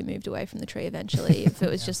why we moved away from the tree eventually. If it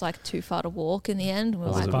was just like too far to walk in the end, we're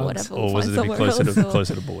like, whatever. Or was it a bit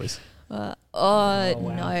closer to boys? Wow.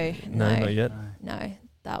 No, not yet. No,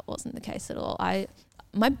 that wasn't the case at all.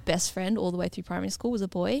 My best friend all the way through primary school was a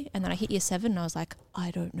boy, and then I hit year 7 and I was like,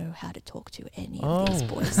 I don't know how to talk to any of these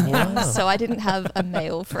boys now. Wow. So I didn't have a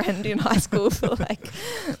male friend in high school for like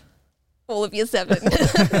all of year 7.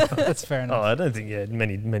 That's fair enough. Oh, I don't think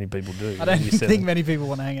many people do. I don't think many people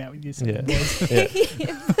want to hang out with year 7 boys.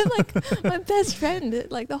 Like my best friend,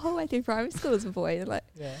 like the whole way through primary school was a boy. And like,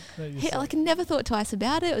 I never thought twice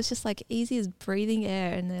about it. It was just like easy as breathing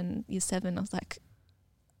air. And then year 7, I was like,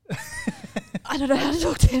 I don't know how to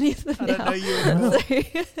talk to any of them now. I don't know you anymore.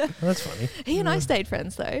 That's funny. He and I stayed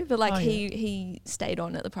friends though, but like he stayed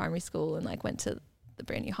on at the primary school and like went to the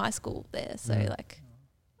brand new high school there. So like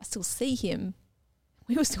I still see him.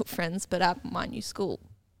 We were still friends, but at my new school,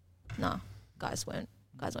 guys weren't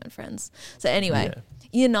friends. So anyway,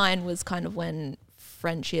 year 9 was kind of when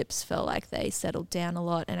friendships felt like they settled down a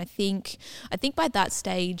lot. And I think by that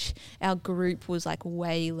stage, our group was like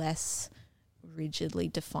way less rigidly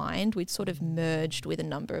defined. We'd sort of merged with a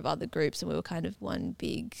number of other groups, and we were kind of one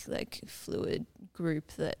big like fluid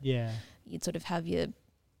group that you'd sort of have your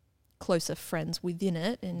closer friends within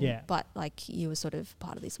it, and but like you were sort of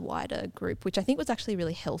part of this wider group, which I think was actually a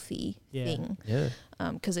really healthy thing,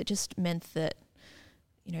 because it just meant that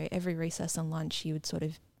every recess and lunch you would sort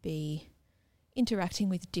of be interacting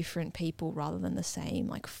with different people rather than the same,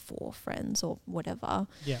 like 4 friends or whatever.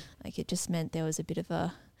 Yeah. Like it just meant there was a bit of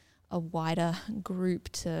a wider group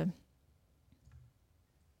to,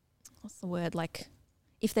 what's the word? Like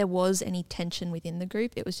if there was any tension within the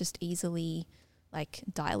group, it was just easily like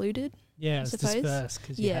diluted. Yeah, it's dispersed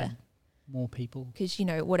because you had more people. Because,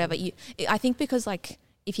 whatever. I think because like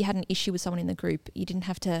if you had an issue with someone in the group, you didn't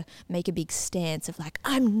have to make a big stance of like,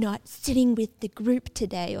 I'm not sitting with the group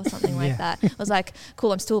today or something like that. I was like,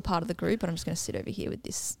 cool, I'm still a part of the group, but I'm just going to sit over here with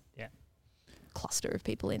this cluster of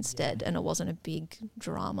people instead. And it wasn't a big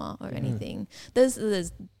drama or anything. There's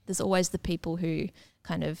always the people who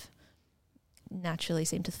kind of naturally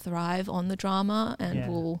seem to thrive on the drama and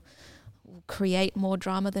will create more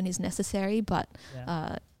drama than is necessary. But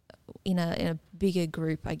in a bigger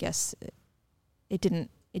group, I guess it didn't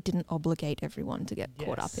obligate everyone to get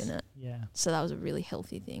caught up in it. Yeah. So that was a really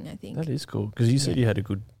healthy thing, I think. That is cool because you said you had a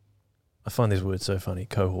good. I find this word so funny,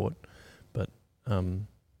 cohort, but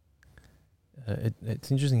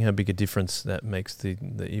it's interesting how big a difference that makes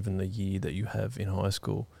even the year that you have in high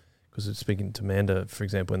school. Because speaking to Amanda, for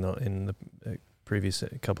example, in the previous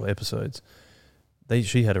couple of episodes,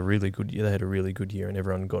 she had a really good year. They had a really good year, and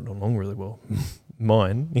everyone got along really well.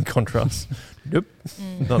 Mine, in contrast, nope,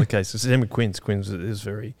 not the case. Same with Quinn's. Quinn's is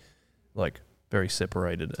very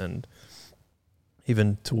separated, and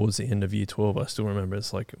even towards the end of year 12, I still remember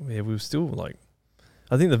it's like we were still like,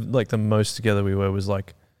 I think the most together we were was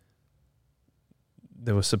like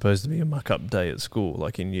there was supposed to be a muck-up day at school,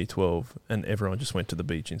 like in year 12, and everyone just went to the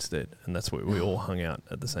beach instead, and that's where we all hung out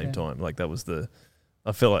at the same time. Like that was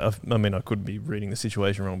I feel like I could be reading the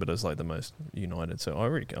situation wrong, but it was like the most united. So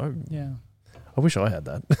I wish I had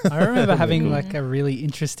that. I remember having like a really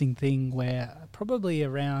interesting thing where probably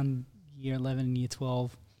around year 11 and year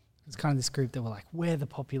 12, it was kind of this group that were like, we're the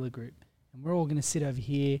popular group and we're all going to sit over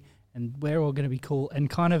here and we're all going to be cool. And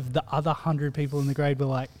kind of the other 100 people in the grade were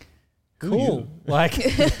like, cool. Like,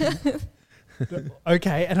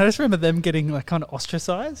 okay. And I just remember them getting like kind of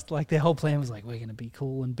ostracized. Like their whole plan was like, we're going to be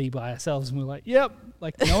cool and be by ourselves. And we're like, yep.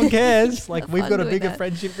 Like no one cares. Like we've got a bigger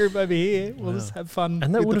friendship group over here. We'll just have fun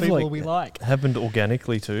and that with the people like we like. Happened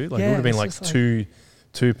organically too. Like it would have been like two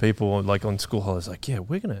people like on school holidays. Like, yeah,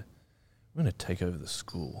 we're gonna take over the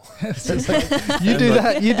school. You do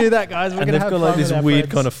that, guys. We're and gonna they've have got fun like this with weird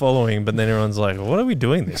friends. kind of following, but then everyone's like, what are we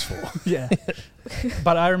doing this for? Yeah.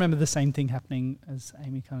 But I remember the same thing happening as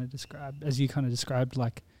Amy kind of described, as you kind of described,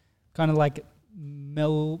 like kind of like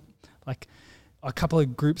like a couple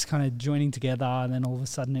of groups kind of joining together, and then all of a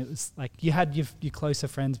sudden it was like you had your closer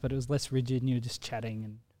friends, but it was less rigid and you were just chatting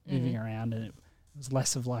and moving around, and it was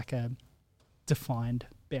less of like a defined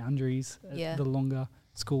boundaries the longer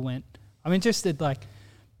school went. I'm interested, like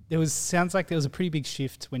sounds like there was a pretty big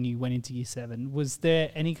shift when you went into year 7. Was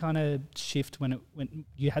there any kind of shift when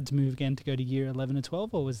you had to move again to go to year 11 or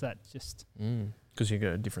 12, or was that just because you go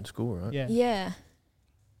to a different school, right? Yeah,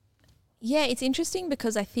 it's interesting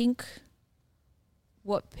because I think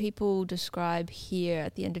what people describe here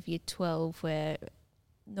at the end of year 12, where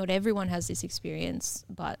not everyone has this experience,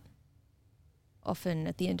 but often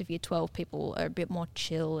at the end of year 12 people are a bit more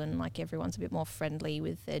chill and like everyone's a bit more friendly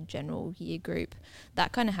with their general year group.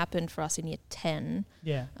 That kind of happened for us in year 10.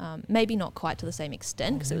 Yeah. Maybe not quite to the same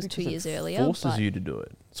extent because it was 2 years earlier. Forces you to do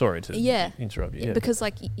it. Sorry to interrupt you. Yeah. Because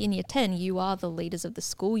like in year 10 you are the leaders of the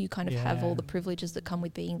school. You kind of have all the privileges that come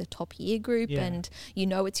with being the top year group and you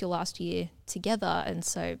know it's your last year together, and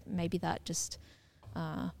so maybe that just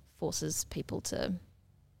forces people to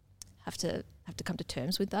have to come to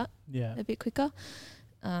terms with that a bit quicker.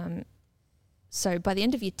 So by the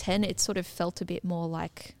end of year 10, it sort of felt a bit more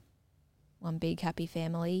like one big happy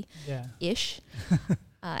family-ish.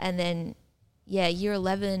 And then, year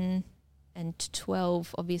 11 and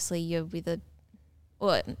 12, obviously you're with it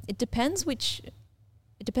depends which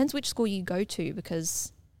school you go to,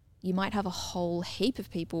 because you might have a whole heap of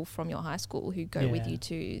people from your high school who go with you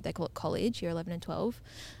to, they call it college, year 11 and 12.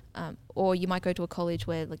 Or you might go to a college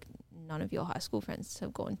where like none of your high school friends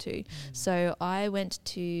have gone to. So I went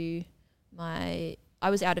to I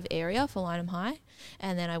was out of area for Lyneham High,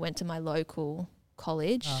 and then I went to my local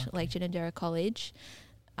college, Lake Ginninderra College,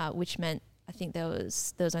 which meant I think there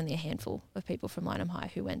was only a handful of people from Lyneham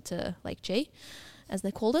High who went to Lake G, as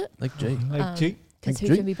they called it. Lake G. Lake G. Because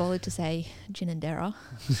who can be bothered to say Ginninderra?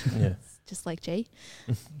 It's just Lake G.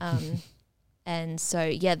 And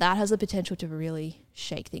so, that has the potential to really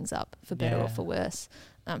shake things up for better or for worse.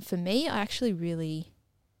 For me, I actually really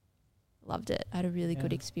loved it. I had a really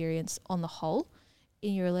good experience on the whole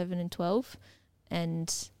in year 11 and 12.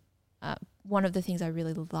 And one of the things I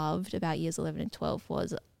really loved about years 11 and 12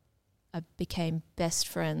 was I became best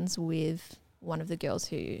friends with one of the girls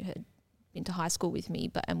who had been to high school with me,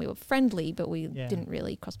 and we were friendly, but we didn't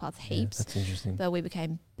really cross paths heaps. Yeah, that's interesting. But we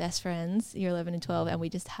became best friends year 11 and 12, and we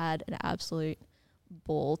just had an absolute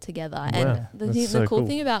ball together. Wow, and the cool cool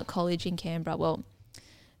thing about college in Canberra, well,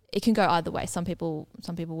 it can go either way. Some people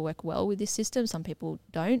work well with this system, some people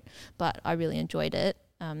don't, but I really enjoyed it.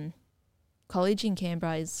 College in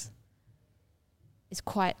Canberra is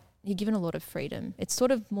quite, you're given a lot of freedom. It's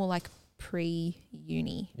sort of more like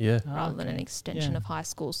pre-uni rather than an extension of high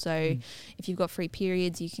school. So if you've got free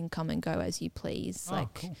periods, you can come and go as you please.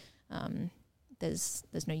 Cool. There's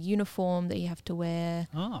no uniform that you have to wear,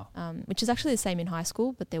 which is actually the same in high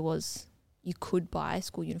school, but you could buy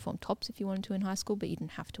school uniform tops if you wanted to in high school, but you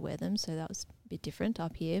didn't have to wear them. So that was a bit different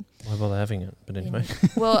up here. Why bother having it? But anyway.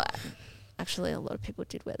 Well, actually a lot of people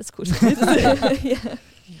did wear the school tops. Yeah.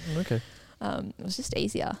 Okay. It was just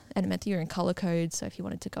easier, and it meant that you're in colour code. So if you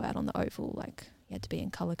wanted to go out on the oval, like you had to be in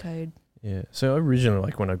colour code. Yeah. So originally,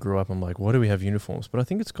 like when I grew up, I'm like, why do we have uniforms? But I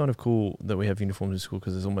think it's kind of cool that we have uniforms in school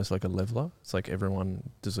because it's almost like a leveler. It's like everyone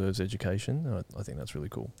deserves education. I think that's really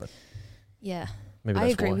cool. But yeah, maybe I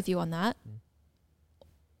that's agree why. with you on that.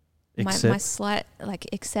 Except, my slight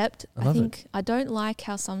except I think I don't like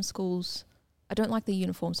how some schools, I don't like the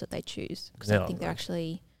uniforms that they choose because I think they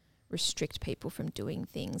actually restrict people from doing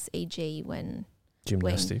things, e.g. when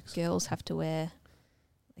gymnastics, girls have to wear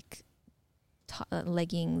like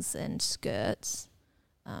leggings and skirts.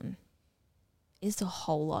 It's a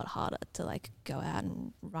whole lot harder to like go out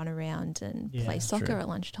and run around and play soccer at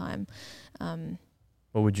lunchtime.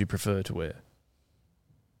 What would you prefer to wear?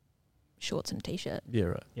 Shorts and t-shirt. Yeah,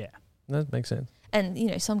 right. Yeah. That makes sense. And, you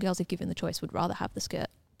know, some girls, if given the choice, would rather have the skirt,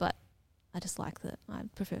 but I just like that. I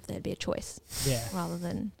prefer if there'd be a choice rather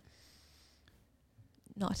than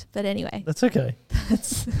not. But anyway. That's okay.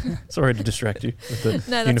 Sorry to distract you with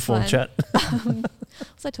the uniform chat. What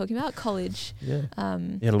was I talking about? College. Yeah.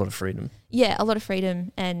 You had a lot of freedom. Yeah, a lot of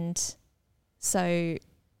freedom. And so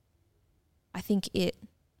I think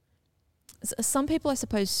some people, I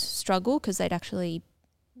suppose, struggle because they'd actually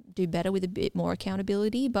do better with a bit more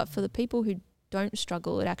accountability. But for the people who don't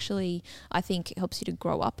struggle, it actually, I think, helps you to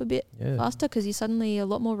grow up a bit faster because you're suddenly a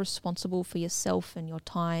lot more responsible for yourself and your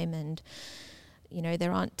time. And, you know,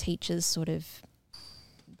 there aren't teachers sort of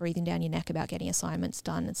breathing down your neck about getting assignments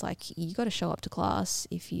done. It's like you got to show up to class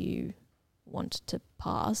if you want to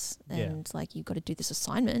pass, and like you've got to do this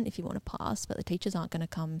assignment if you want to pass, but the teachers aren't going to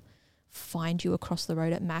come find you across the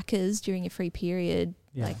road at Macca's during your free period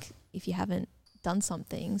like if you haven't done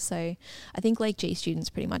something. So I think Lake G students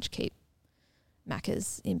pretty much keep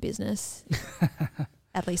Macca's in business,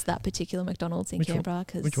 at least that particular McDonald's in Canberra.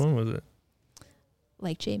 Which one was it?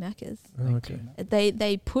 Lake G Macca's. Oh, okay.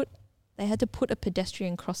 They had to put a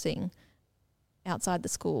pedestrian crossing outside the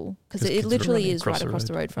school because it literally is right across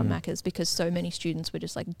the road from Macca's because so many students were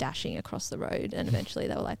just like dashing across the road, and eventually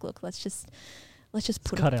they were like, look, let's just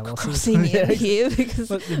put a crossing in here because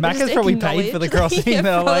Macca's probably paid for the crossing.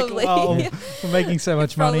 They're like, oh, we're making so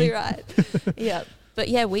much money. Probably right. Yeah. But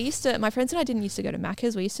yeah, my friends and I didn't used to go to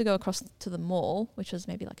Macca's. We used to go across to the mall, which was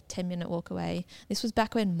maybe like a 10-minute walk away. This was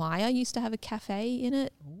back when Maya used to have a cafe in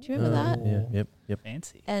it. Do you remember that? Yeah, yep.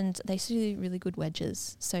 Fancy. And they used to do really good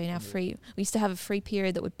wedges. So in our we used to have a free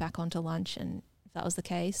period that would back onto lunch, and if that was the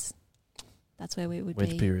case, that's where we would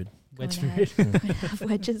Wedge period. Have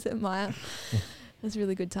wedges at Maya. It was a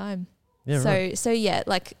really good time. Yeah, so yeah,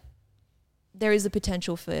 like there is a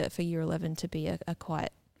potential for year 11 to be a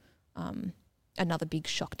quite another big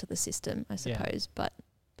shock to the system, I suppose. But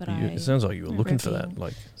it sounds like you were looking for that,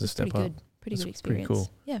 like the step up. Pretty good experience. Pretty cool.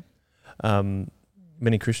 Yeah.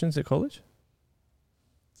 Many Christians at college?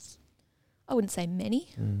 I wouldn't say many.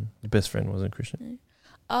 Your best friend wasn't Christian?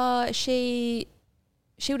 She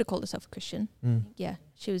would have called herself a Christian. Yeah.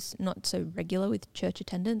 She was not so regular with church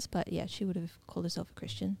attendance, but yeah, she would have called herself a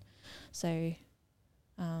Christian. So,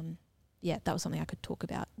 that was something I could talk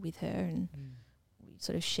about with her, and we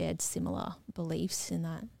sort of shared similar beliefs in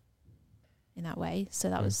that way. So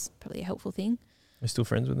that was probably a helpful thing. Are you still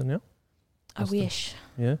friends with her now? I wish.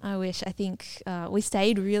 Yeah. I wish. I think we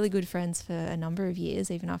stayed really good friends for a number of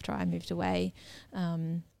years, even after I moved away.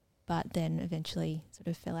 But then eventually sort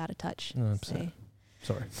of fell out of touch. No, I'm sorry.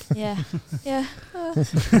 Yeah. Yeah.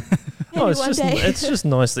 It's just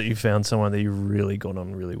nice that you found someone that you really got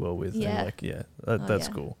on really well with. Yeah. And that's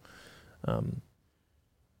cool.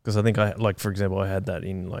 Because I think for example, I had that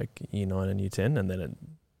in like year 9 and year 10, and then it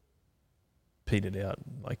petered out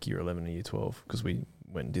like year 11 and year 12 because we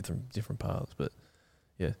went different paths. But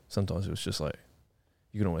yeah, sometimes it was just like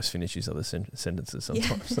you can almost finish his other sentences Yeah.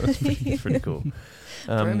 sometimes. So that's pretty cool.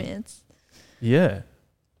 Romance. Yeah.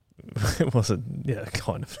 Was it? Yeah,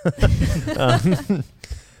 kind of.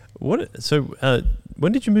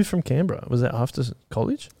 When did you move from Canberra? Was that after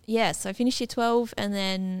college? Yeah, so I finished year 12 and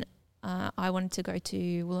then I wanted to go to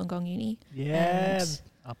Wollongong Uni. Yeah, And-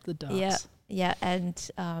 up the ducks. Yeah, and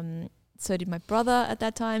so did my brother at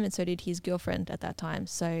that time, and so did his girlfriend at that time.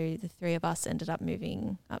 So the three of us ended up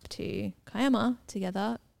moving up to Kiama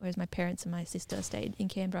together, whereas my parents and my sister stayed in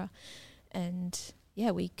Canberra. And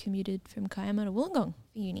yeah, we commuted from Kiama to Wollongong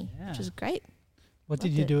for uni, Yeah. which was great. What did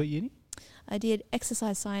Loved you it. do at uni? I did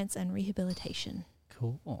exercise science and rehabilitation.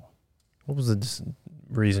 Cool. What was the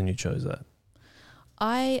reason you chose that?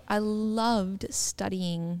 I loved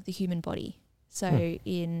studying the human body. So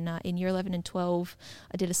in year 11 and 12,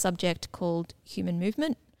 I did a subject called human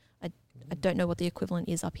movement. I don't know what the equivalent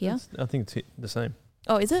is up here. I think it's the same.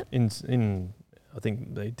 Oh, is it? In I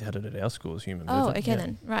think they had it at our school as human Oh, movement. okay Yeah.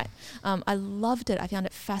 then. Right. I loved it. I found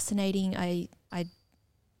it fascinating. I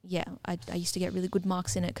used to get really good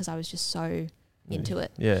marks in it because I was just so into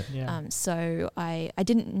it. Yeah. Yeah. So I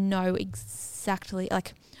didn't know exactly,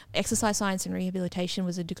 like exercise science and rehabilitation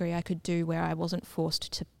was a degree I could do where I wasn't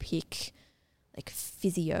forced to pick like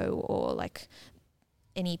physio or like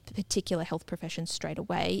any particular health profession straight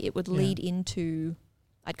away. It would Yeah. lead into,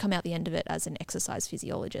 I'd come out the end of it as an exercise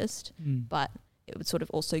physiologist, but it would sort of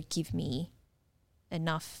also give me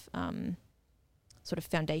enough sort of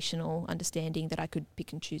foundational understanding that I could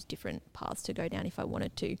pick and choose different paths to go down if I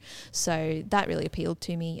wanted to. So that really appealed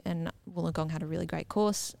to me, and Wollongong had a really great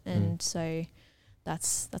course, and so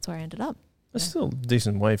that's where I ended up. That's still a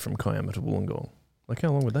decent way from Kiama to Wollongong. Like, how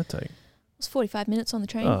long would that take? It was 45 minutes on the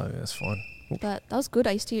train, Oh, that's fine. but that was good.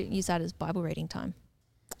 I used to use that as Bible reading time.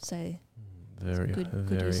 So Very, good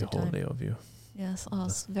very use of time. holiday of you. yes, I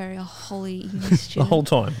was very a holy uni The student. whole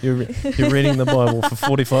time you're reading the Bible for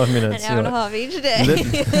 45 An minutes. hour and a half each day.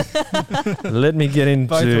 Let me get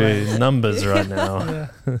Both into ways. numbers right now.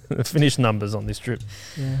 Yeah. Finish numbers on this trip.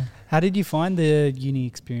 Yeah. How did you find the uni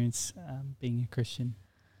experience being a Christian?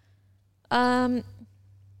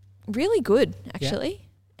 Really good, actually.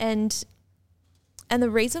 And the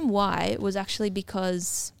reason why was actually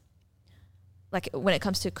because, like, when it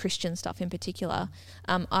comes to Christian stuff in particular,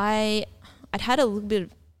 I'd had a little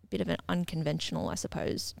bit of an unconventional, I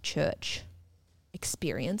suppose, church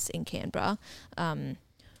experience in Canberra. For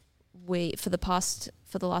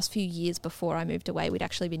the last few years before I moved away, we'd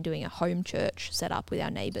actually been doing a home church set up with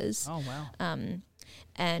our neighbours. Oh, wow.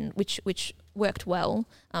 And which worked well,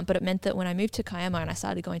 but it meant that when I moved to Kiama and I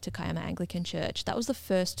started going to Kiama Anglican Church, that was the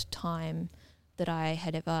first time that I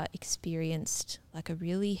had ever experienced like a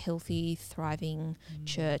really healthy, thriving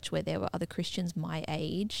church where there were other Christians my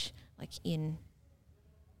age, like in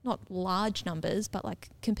not large numbers, but like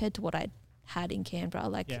compared to what I'd had in Canberra,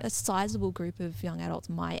 like Yeah. a sizable group of young adults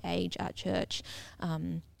my age at church.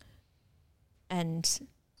 And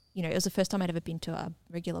you know, it was the first time I'd ever been to a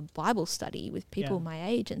regular Bible study with people Yeah. my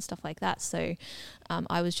age and stuff like that. So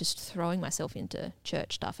I was just throwing myself into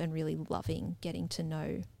church stuff and really loving getting to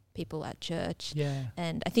know people at church. Yeah.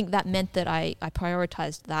 And I think that meant that I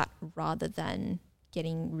prioritized that rather than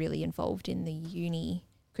getting really involved in the uni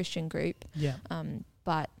Christian group. Yeah.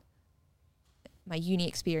 But my uni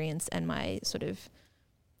experience and my sort of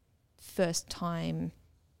first time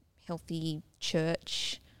healthy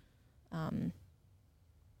church,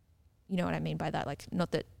 you know what I mean by that? Like,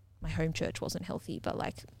 not that my home church wasn't healthy, but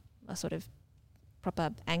like a sort of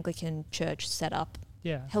proper Anglican church setup,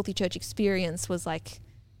 Yeah. healthy church experience was like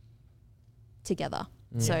together.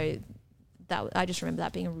 So that I just remember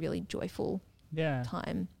that being a really joyful Yeah.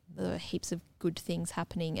 time. There were heaps of good things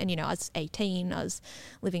happening. And, you know, I was 18, I was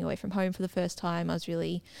living away from home for the first time. I was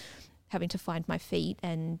really having to find my feet,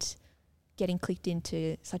 and getting clicked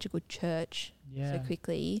into such a good church Yeah. so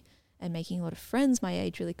quickly and making a lot of friends my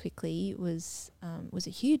age really quickly was a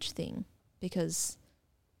huge thing, because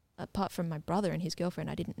apart from my brother and his girlfriend,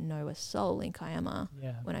 I didn't know a soul in Kiama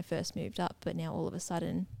Yeah. when I first moved up. But now all of a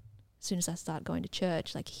sudden, as soon as I start going to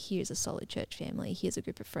church, like, here's a solid church family, here's a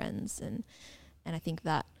group of friends. And I think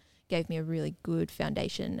that gave me a really good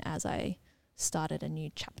foundation as I started a new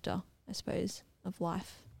chapter, I suppose, of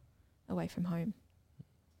life away from home.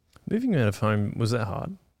 Moving out of home, was that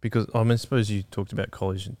hard? Because, I mean, I suppose you talked about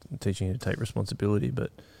college and teaching you to take responsibility,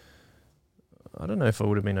 but I don't know if I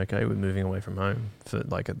would have been okay with moving away from home for,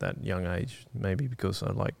 like, at that young age. Maybe because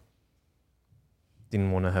I, like,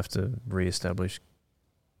 didn't want to have to re-establish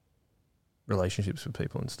relationships with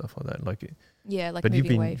people and stuff like that. Like, Yeah, like but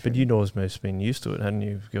moving away from... you'd always been used to it, hadn't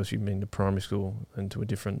you? Because you'd been to primary school and to a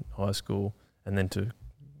different high school, and then to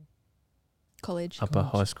college. upper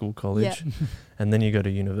high school, college, and then you go to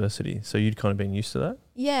university. So you'd kind of been used to that?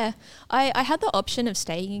 Yeah. I had the option of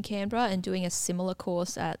staying in Canberra and doing a similar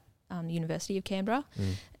course at the University of Canberra.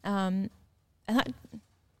 And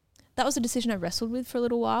that was a decision I wrestled with for a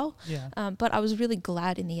little while. Yeah. But I was really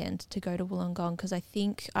glad in the end to go to Wollongong because I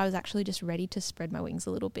think I was actually just ready to spread my wings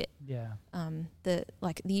a little bit. Yeah. The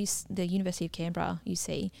University of Canberra,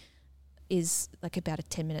 UC, is like about a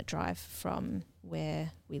 10-minute drive from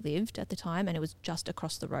where we lived at the time, and it was just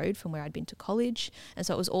across the road from where I'd been to college. And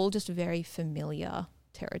so it was all just very familiar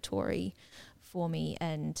territory for me,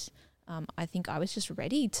 and I think I was just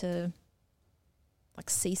ready to like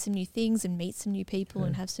see some new things and meet some new people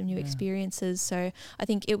and have some new experiences. So I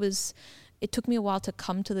think it took me a while to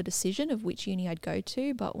come to the decision of which uni I'd go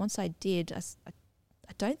to, but once I did,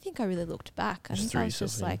 I don't think I really looked back. I think I was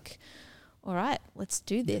just like, all right, let's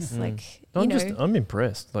do this. Like, I'm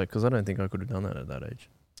impressed, like, because I don't think I could have done that at that age.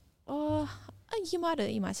 Oh, you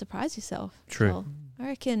might surprise yourself. True. Well, I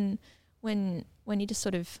reckon when you just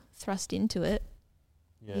sort of thrust into it,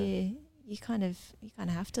 you kind of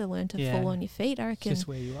have to learn to fall on your feet. I reckon. Just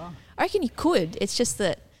where you are. I reckon you could. It's just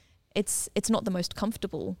that it's not the most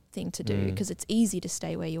comfortable thing to do because it's easy to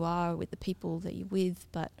stay where you are with the people that you're with.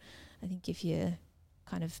 But I think if you're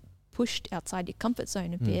kind of pushed outside your comfort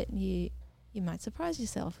zone a bit, you might surprise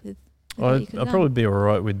yourself with I'd probably be all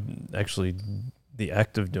right with actually the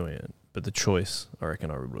act of doing it, but the choice, I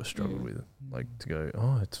reckon I would have struggled with. Like to go,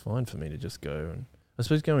 oh, it's fine for me to just go. And I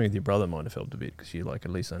suppose going with your brother might have helped a bit because you like,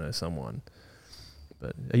 at least I know someone.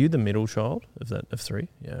 But are you the middle child of three?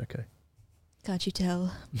 Yeah, okay. Can't you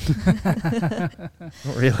tell?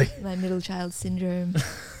 Not really. My middle child syndrome.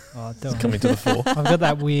 Oh, It's coming to the fore. I've got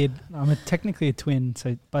that weird. I'm technically a twin,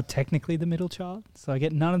 but technically the middle child. So I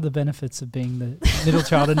get none of the benefits of being the middle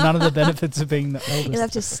child and none of the benefits of being the eldest. You'll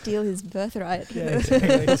have to steal his birthright. Yeah,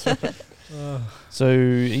 exactly. So are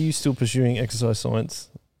you still pursuing exercise science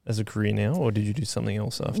as a career now, or did you do something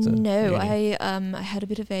else after? No, uni? I had a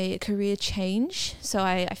bit of a career change. So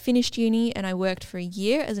I finished uni and I worked for a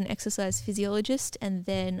year as an exercise physiologist, and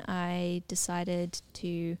then I decided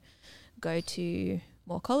to go to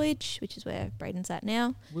Moore College, which is where Braden's at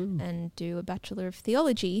now, and do a Bachelor of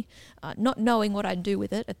Theology, not knowing what I'd do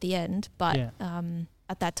with it at the end, but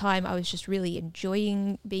at that time I was just really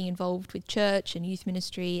enjoying being involved with church and youth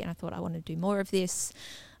ministry, and I thought I want to do more of this.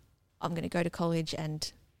 I'm going to go to college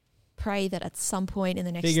and pray that at some point in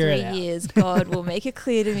the next 3 years God will make it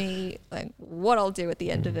clear to me like what I'll do at the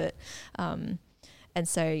end of it. And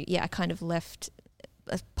so I kind of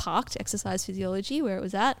parked exercise physiology where it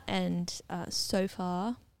was at, and so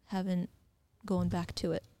far haven't gone back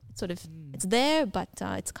to it. It's sort of it's there, but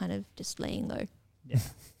it's kind of just laying low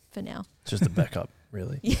for now. Just a backup,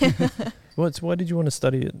 really. Yeah. Why did you want to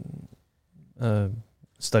study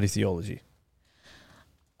theology?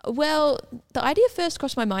 Well, the idea first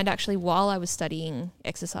crossed my mind actually while I was studying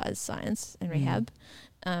exercise science and rehab.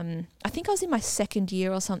 I think I was in my second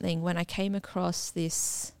year or something when I came across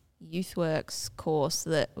this YouthWorks course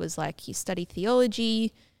that was like you study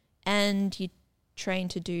theology and you train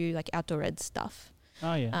to do like outdoor ed stuff.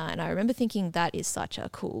 Oh yeah. And I remember thinking that is such a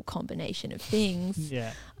cool combination of things.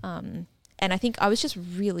 Yeah. And I think I was just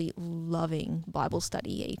really loving Bible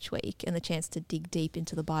study each week and the chance to dig deep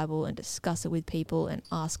into the Bible and discuss it with people and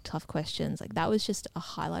ask tough questions. Like that was just a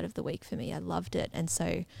highlight of the week for me. I loved it. And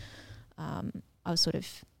so I was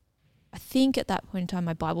I think at that point in time,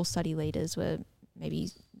 my Bible study leaders were maybe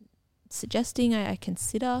suggesting I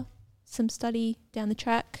consider some study down the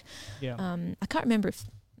track. Yeah. I can't remember if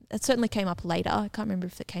it certainly came up later. I can't remember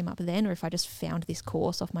if it came up then or if I just found this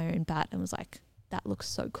course off my own bat and was like, that looks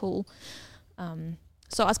so cool.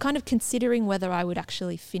 So I was kind of considering whether I would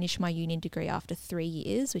actually finish my uni degree after 3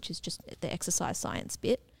 years, which is just the exercise science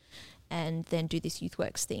bit, and then do this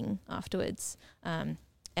YouthWorks thing afterwards. And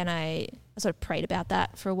I sort of prayed about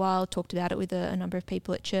that for a while, talked about it with a number of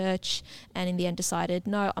people at church, and in the end decided,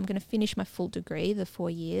 no, I'm going to finish my full degree, the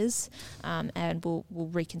 4 years, and we'll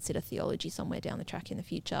reconsider theology somewhere down the track in the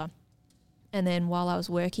future. And then while I was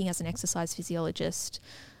working as an exercise physiologist,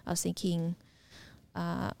 I was thinking,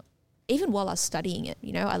 even while I was studying it,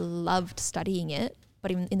 I loved studying it,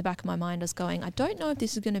 but in the back of my mind I was going, I don't know if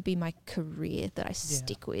this is going to be my career that I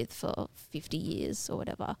stick with for 50 years or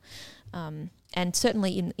whatever. And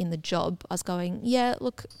certainly in the job I was going,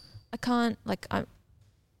 look, I can't,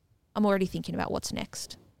 I'm already thinking about what's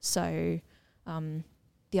next. So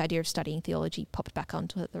the idea of studying theology popped back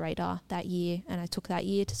onto the radar that year, and I took that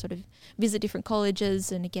year to sort of visit different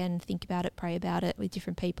colleges and again think about it, pray about it with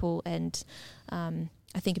different people, and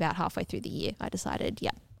I think about halfway through the year I decided,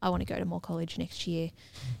 I want to go to Moore College next year,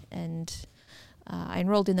 and I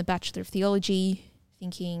enrolled in the Bachelor of Theology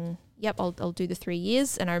thinking, yep, I'll do the 3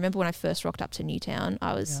 years. And I remember when I first rocked up to Newtown,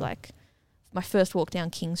 I was like, my first walk down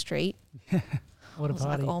King Street. What a I was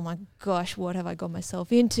party. like, oh my gosh, what have I got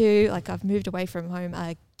myself into? Like, I've moved away from home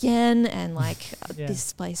again, and like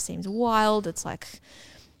this place seems wild. It's like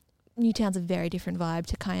Newtown's a very different vibe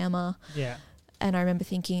to Kiama. Yeah. And I remember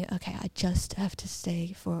thinking, okay, I just have to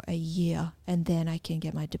stay for a year and then I can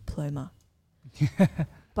get my diploma.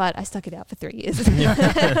 But I stuck it out for 3 years.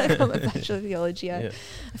 I got my Bachelor of Theology. I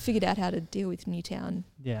figured out how to deal with Newtown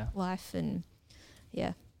life, and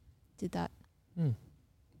did that.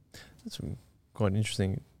 That's quite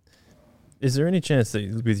interesting. Is there any chance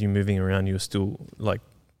that with you moving around, you were still like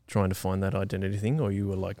trying to find that identity thing, or you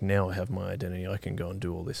were like, now I have my identity, I can go and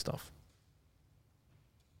do all this stuff?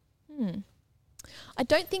 I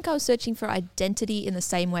don't think I was searching for identity in the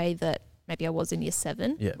same way that maybe I was in year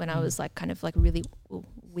 7 when I was like kind of like really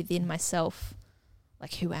within myself,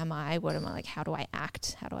 like who am I? What am I? Like how do I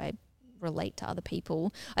act? How do I relate to other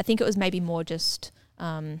people? I think it was maybe more just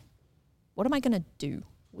what am I going to do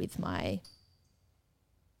with my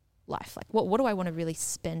life? Like what do I want to really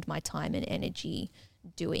spend my time and energy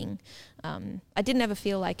doing? I didn't ever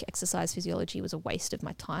feel like exercise physiology was a waste of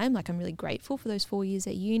my time. Like I'm really grateful for those 4 years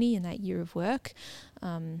at uni and that year of work.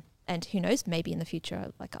 And who knows, maybe in the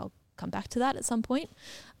future, like I'll come back to that at some point.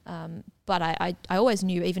 But I always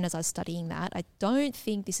knew, even as I was studying that, I don't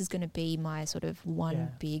think this is going to be my sort of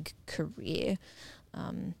one big career.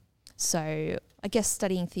 So I guess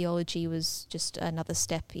studying theology was just another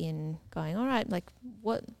step in going, all right, like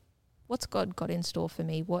what's God got in store for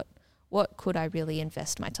me? What could I really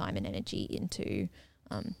invest my time and energy into?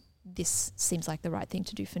 This seems like the right thing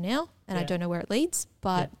to do for now, and I don't know where it leads,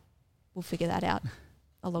 but we'll figure that out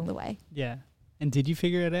along the way. Yeah. And did you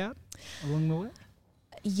figure it out along the way?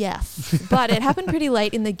 Yes, but it happened pretty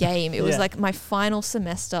late in the game. It was like my final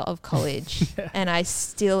semester of college, and I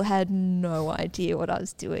still had no idea what I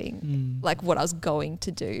was doing, like what I was going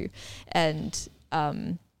to do. And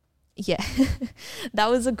that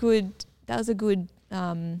was a good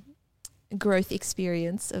growth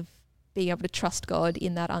experience of being able to trust God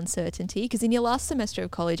in that uncertainty. Because in your last semester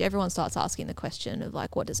of college, everyone starts asking the question of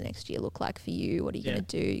like, what does next year look like for you? What are you going to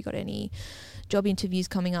do? You got any job interviews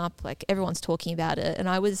coming up? Like everyone's talking about it. And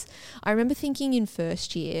I remember thinking in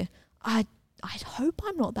first year, I hope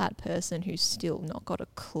I'm not that person who's still not got a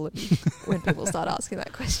clue when people start asking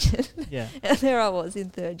that question. Yeah. And there I was in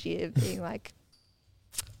third year being like,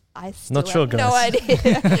 I still not sure, have no idea. Do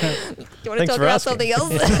you want to talk about something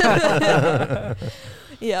else?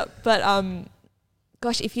 Yeah, but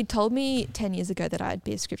gosh, if you'd told me 10 years ago that I'd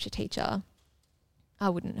be a scripture teacher, I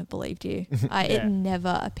wouldn't have believed you. It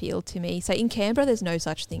never appealed to me. So in Canberra, there's no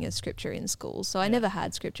such thing as scripture in schools. So I never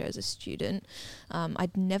had scripture as a student.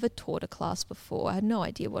 I'd never taught a class before. I had no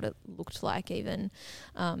idea what it looked like even.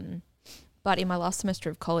 But in my last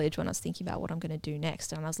semester of college, when I was thinking about what I'm going to do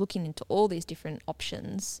next, and I was looking into all these different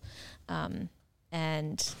options, the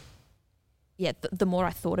more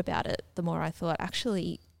I thought about it, the more I thought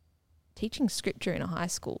actually teaching scripture in a high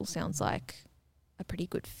school sounds like a pretty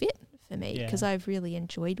good fit for me, because I've really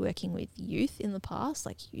enjoyed working with youth in the past.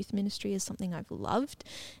 Like youth ministry is something I've loved,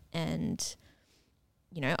 and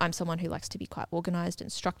I'm someone who likes to be quite organised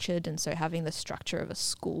and structured, and so having the structure of a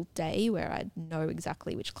school day where I'd know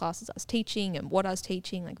exactly which classes I was teaching and what I was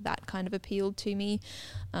teaching, like that kind of appealed to me.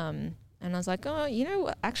 And I was like,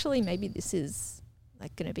 actually maybe this is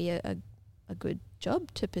like going to be a good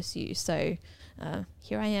job to pursue. So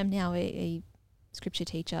here I am now, a scripture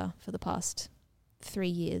teacher for the past 3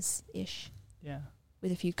 years-ish. Yeah.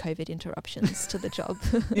 With a few COVID interruptions to the job.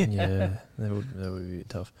 Yeah, that would be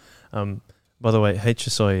tough. By the way,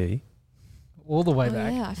 HSIE. All the way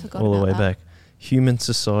back. Yeah, I forgot all about the way that. back. Human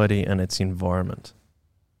society and its environment.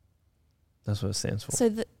 That's what it stands for. So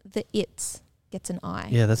the it's gets an I.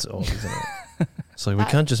 Yeah, that's odd, isn't it? So we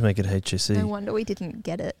can't just make it HSE. No wonder we didn't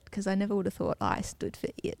get it, because I never would have thought I stood for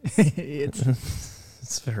it's.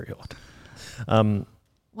 It's very odd.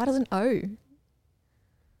 Why doesn't O?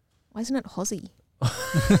 Why isn't it Hosey?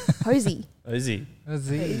 Hosey. Hosey.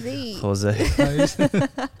 Hosey. Jose.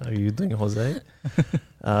 Are you doing Jose?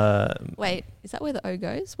 Wait, is that where the O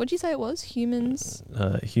goes? What did you say it was? Humans?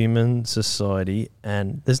 Human society,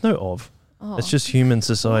 and there's no of. Oh. It's just human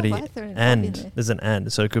society and there's an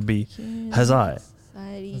and. So it could be human Hazai.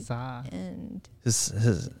 society and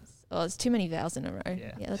Oh, it's too many vowels in a row.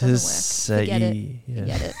 Yeah. Yeah, that doesn't work. Forget it. Yeah.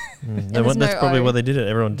 Forget it. That's no probably O. why they did it.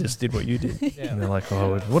 Everyone just did what you did. Yeah. And they're like,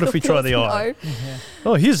 oh, what if we try the There's I? an Yeah.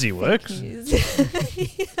 Oh, here's the O. works.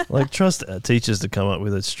 Like, trust teachers to come up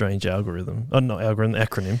with a strange algorithm. Oh, not algorithm,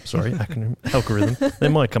 acronym. Sorry, algorithm. They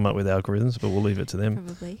might come up with algorithms, but we'll leave it to them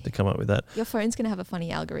Probably. to come up with that. Your phone's going to have a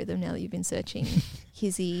funny algorithm now that you've been searching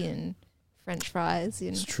hizzy and French fries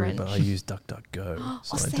in It's true, French. but I use DuckDuckGo, so Oh,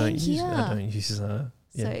 I same don't use. here. I don't use. So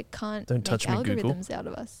Yeah. it can't Don't make touch me, Google. algorithms out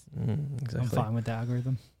of us. Exactly. I'm fine with the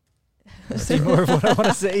algorithm. See more of what I want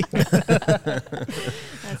to see.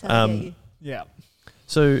 That's how they get you. Yeah.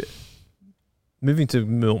 So, moving to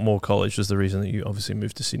more college was the reason that you obviously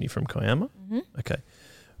moved to Sydney from Kiama. Mm-hmm. Okay.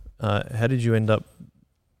 How did you end up,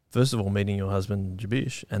 first of all, meeting your husband,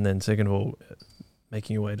 Jabish, and then second of all,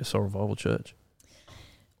 making your way to Soul Revival Church?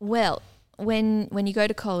 Well, when you go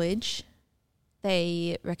to college,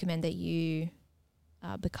 they recommend that you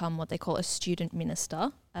become what they call a student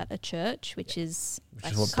minister at a church, which is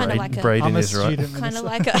Which is what kind of like a Braden I'm a is, right? student kind of minister.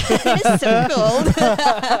 like a it's so called.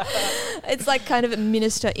 It's like kind of a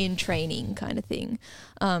minister in training kind of thing.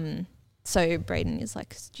 So Braden is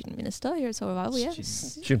like student minister here at Soul Revival, yeah.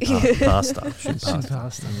 Student pastor. Student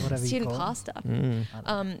pastor, whatever you Student call it. pastor.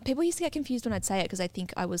 Mm. People used to get confused when I'd say it because I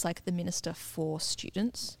think I was like the minister for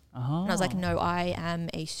students. Oh. And I was like, no, I am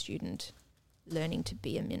a student learning to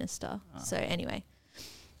be a minister. Oh. So anyway,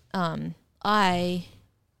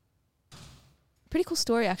 pretty cool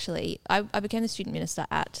story actually. I became the student minister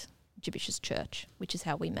at Jabish's church, which is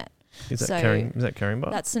how we met. Is that So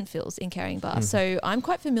Caringbah? That's St. Phil's in Caringbah. Mhm. So I'm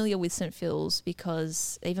quite familiar with St. Phil's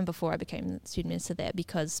because even before I became the student minister there,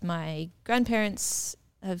 because my grandparents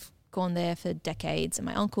have gone there for decades and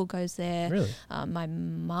my uncle goes there. Really? My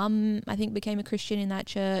mum, I think, became a Christian in that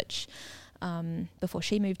church before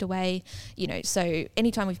she moved away. You know, so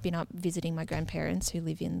anytime we've been up visiting my grandparents who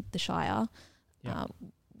live in the Shire, Yeah.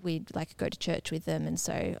 we'd like go to church with them. And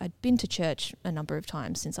so I'd been to church a number of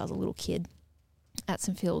times since I was a little kid at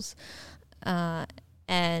St. Phil's.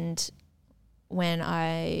 And when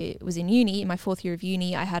I was in uni, in my fourth year of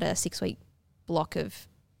uni, I had a 6-week block of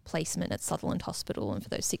placement at Sutherland Hospital, and for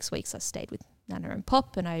those 6 weeks I stayed with Nana and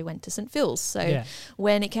Pop and I went to St. Phil's. So Yeah.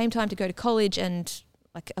 when it came time to go to college and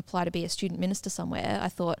like apply to be a student minister somewhere, I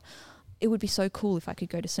thought it would be so cool if I could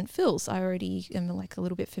go to St. Phil's. I already am like a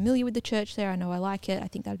little bit familiar with the church there. I know I like it. I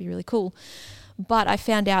think that'd be really cool. But I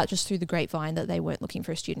found out just through the grapevine that they weren't looking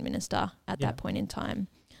for a student minister at Yeah. that point in time.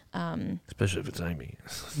 Especially if it's Amy.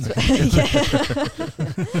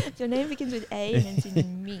 If your name begins with A and ends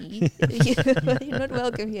in me, you're not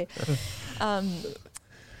welcome here.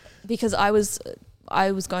 Because I was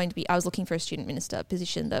looking for a student minister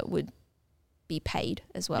position that would be paid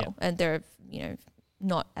as well. Yeah. And there are,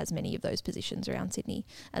 not as many of those positions around Sydney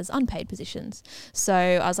as unpaid positions. So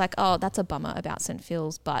I was like, oh, that's a bummer about St.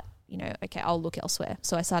 Phil's, but okay, I'll look elsewhere.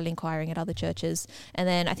 So I started inquiring at other churches. And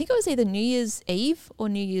then I think it was either New Year's Eve or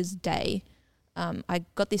New Year's Day. I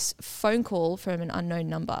got this phone call from an unknown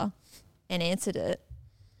number and answered it.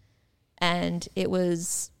 And it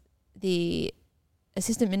was the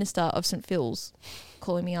assistant minister of St. Phil's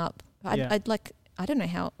calling me up. I don't know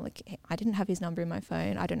how, I didn't have his number in my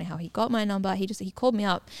phone. I don't know how he got my number. He called me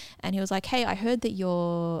up and he was like, hey, I heard that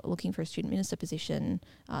you're looking for a student minister position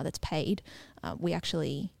that's paid. We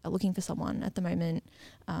actually are looking for someone at the moment.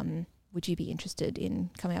 Would you be interested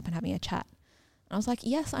in coming up and having a chat? And I was like,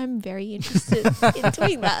 yes, I'm very interested in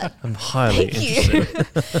doing that. I'm highly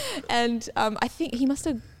interested. And I think he must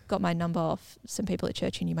have got my number off some people at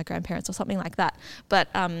church who knew my grandparents or something like that. But,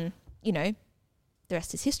 the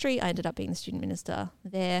rest is history. I ended up being the student minister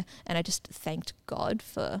there, and I just thanked God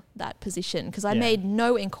for that position because I made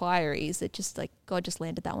no inquiries. It just God just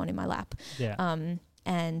landed that one in my lap. Yeah.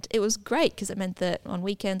 And it was great because it meant that on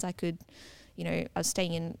weekends I could, I was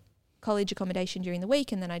staying in college accommodation during the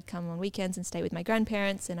week, and then I'd come on weekends and stay with my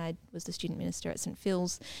grandparents, and I was the student minister at St.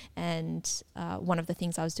 Phil's. And one of the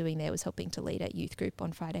things I was doing there was helping to lead at youth group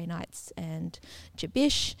on Friday nights, and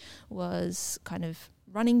Jabish was kind of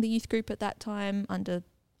running the youth group at that time under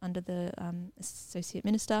the associate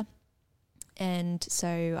minister. And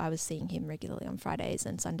so I was seeing him regularly on Fridays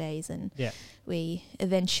and Sundays, and we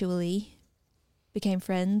eventually became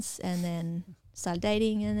friends and then started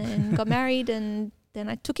dating and then got married, and then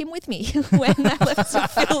I took him with me when I left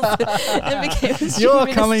St. Phil's and became a student You're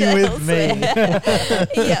minister coming with elsewhere. me.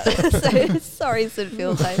 Yeah, so sorry St.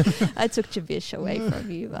 Phil's, I took Jabish away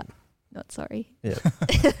from you, but not sorry. Yeah.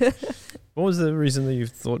 What was the reason that you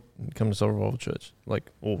thought come to Soul Revival Church?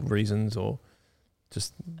 Or reasons, or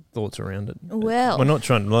just thoughts around it? Well, we're not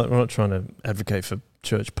trying to advocate for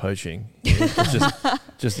church poaching.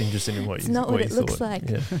 It's Just interested in what It's you not what it you looks thought. like.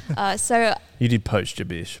 Yeah. So You did post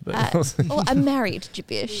Jabish, but well, I married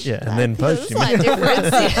Jabish. Yeah, and then post There's you a slight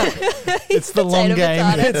difference. It's the long game.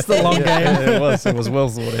 Potato. It's the long game. yeah, it was well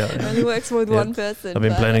thought out. Only works with Yeah. one person. I've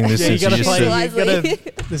been but- planning this Yeah, you since you gotta just play. said. You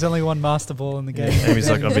gotta, there's only one master ball in the game. Amy's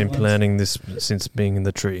like, I've been Once. planning this since being in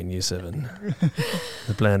the tree in year 7.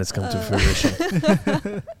 The plan has come to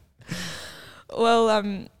fruition. Well,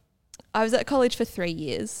 I was at college for 3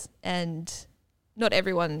 years, and not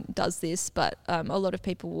everyone does this, but a lot of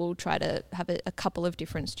people will try to have a couple of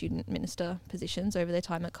different student minister positions over their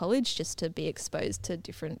time at college just to be exposed to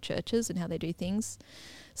different churches and how they do things.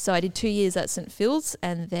 So I did 2 years at St. Phil's,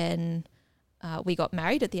 and then we got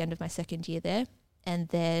married at the end of my second year there. And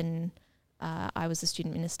then I was a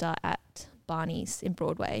student minister at Barney's in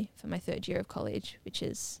Broadway for my third year of college, which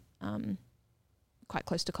is quite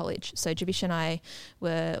close to college. So Jabish and I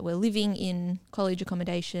were living in college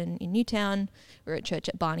accommodation in Newtown. We were at church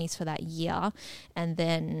at Barney's for that year. And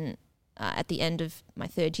then at the end of my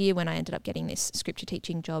third year, when I ended up getting this scripture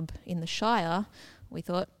teaching job in the Shire, we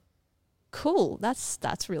thought, cool, that's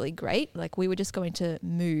really great. Like, we were just going to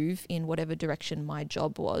move in whatever direction my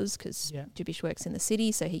job was, because Jabish works in the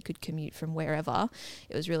city, so he could commute from wherever.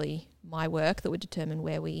 It was really my work that would determine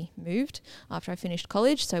where we moved after I finished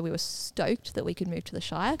college. So we were stoked that we could move to the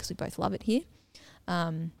Shire because we both love it here.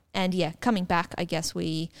 And yeah, coming back, I guess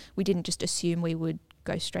we didn't just assume we would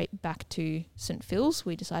go straight back to St. Phil's.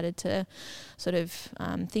 We decided to sort of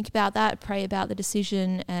think about that, pray about the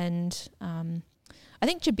decision, and I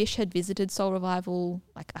think Jabish had visited Soul Revival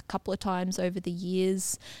like a couple of times over the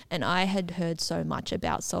years, and I had heard so much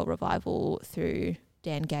about Soul Revival through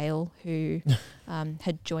Dan Gale, who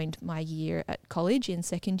had joined my year at college in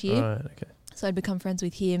second year. Right, okay. So I'd become friends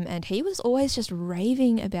with him, and he was always just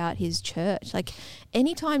raving about his church. Like,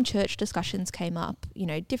 anytime church discussions came up, you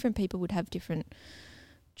know, different people would have different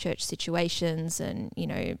church situations, and, you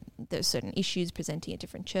know, there's certain issues presenting at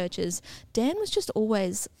different churches. Dan was just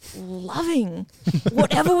always loving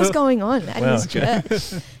whatever was going on at his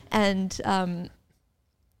church. And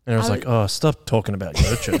And I was like, oh, stop talking about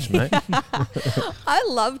your church, mate. I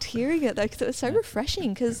loved hearing it though, because it was so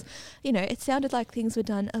refreshing, because, you know, it sounded like things were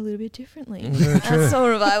done a little bit differently at Soul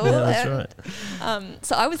Revival. Yeah, that's right.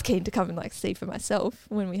 So I was keen to come and like see for myself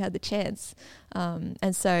when we had the chance.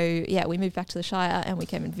 And so, yeah, we moved back to the Shire and we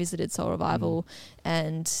came and visited Soul Revival,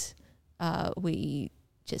 and we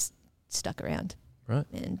just stuck around. Right.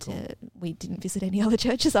 And we didn't visit any other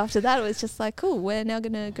churches after that. It was just like, cool, we're now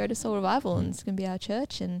going to go to Soul Revival and it's going to be our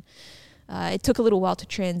church. And it took a little while to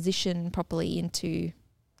transition properly into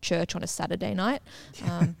church on a Saturday night.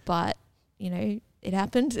 But, you know, it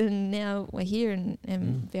happened, and now we're here, and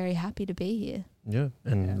I'm very happy to be here. Yeah,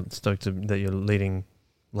 and stoked that you're leading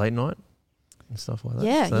late night and stuff like that.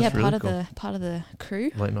 Yeah, So that's really part of the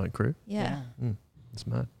crew. late night crew. Yeah. It's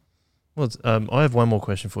mad. Well, I have one more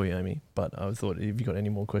question for you, Amy. But I thought, have you got any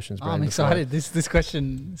more questions? I'm Brandon, before excited. This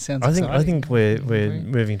question sounds. I think we're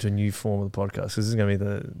moving to a new form of the podcast, because this is going to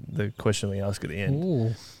be the question we ask at the end.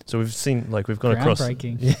 Ooh, So we've gone across.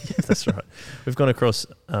 groundbreaking. Yeah, that's right. We've gone across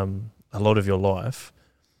a lot of your life,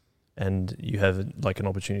 and you have like an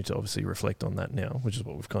opportunity to obviously reflect on that now, which is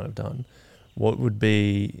what we've kind of done. What would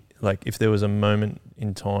be, like, if there was a moment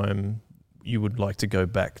in time you would like to go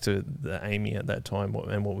back to the Amy at that time,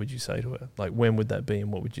 and what would you say to her? Like, when would that be,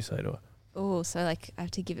 and what would you say to her? Oh, so like I have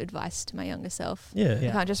to give advice to my younger self. Yeah. I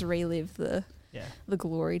can't just relive the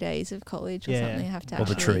glory days of college or something. I have to Or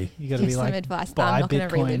the actually tree. You got to give be some like, advice. buy I'm not going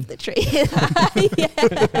to Bitcoin. relive the tree.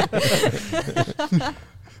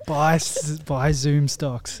 buy Zoom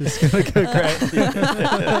stocks. It's gonna go great.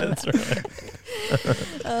 That's right.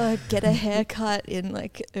 Get a haircut in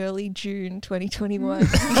like early June 2021.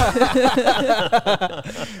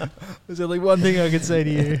 There's only one thing I can say to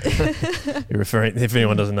you. You're referring, if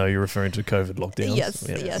anyone doesn't know, you're referring to COVID lockdowns. Yes,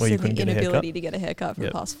 where and you the couldn't get a haircut. inability to get a haircut for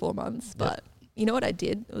Yep. the past 4 months. But you know what I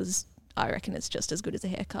did? It was, I reckon it's just as good as a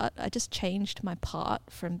haircut. I just changed my part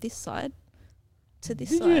from this side to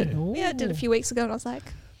this side. you? Yeah, I did a few weeks ago, and I was like,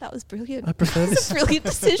 that was brilliant. I prefer It's this. a brilliant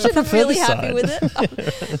decision. I'm prefer really this happy side.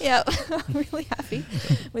 with it. Yeah, I'm really happy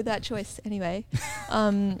with that choice. Anyway,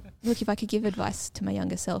 look, if I could give advice to my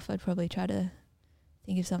younger self, I'd probably try to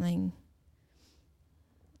think of something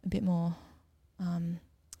a bit more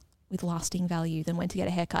with lasting value than when to get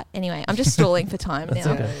a haircut. Anyway, I'm just stalling for time That's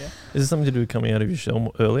now. okay. Is it something to do with coming out of your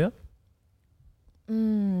shell earlier?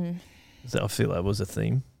 Mm. I feel that was a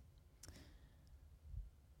theme.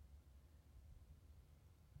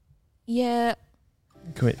 Yeah.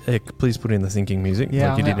 Can we, Ek, please put in the thinking music, Yeah,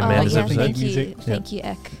 like you did in Oh, Amanda's yeah, episode. thank you, Music. thank you,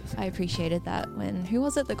 Ek. I appreciated that. Who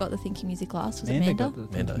was it that got the thinking music last? Was it Amanda? got the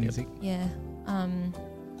Amanda, music. Yeah.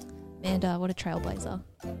 Amanda, what a trailblazer.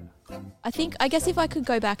 I guess if I could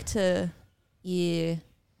go back to year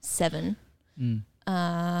 7,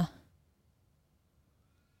 I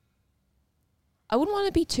wouldn't want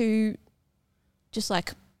to be too just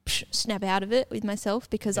like snap out of it with myself,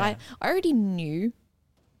 because I already knew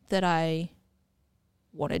that I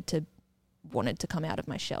wanted to come out of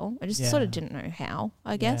my shell. I just sort of didn't know how,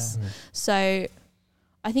 I guess. Yeah. So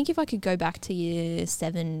I think if I could go back to year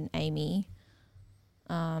 7, Amy,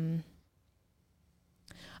 I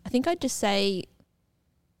think I'd just say,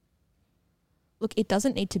 look, it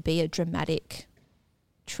doesn't need to be a dramatic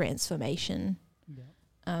transformation. Yeah.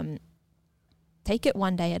 Take it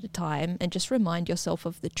one day at a time and just remind yourself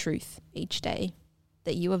of the truth each day,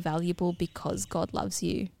 that you are valuable because God loves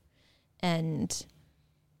you. And,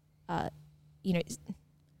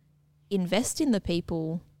 invest in the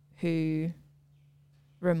people who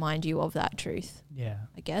remind you of that truth, Yeah.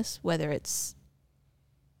 I guess, whether it's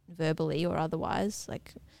verbally or otherwise.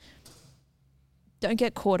 Like, don't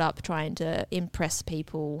get caught up trying to impress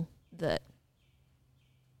people that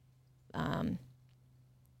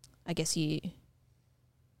I guess you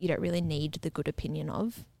don't really need the good opinion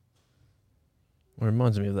of. It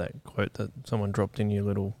reminds me of that quote that someone dropped in your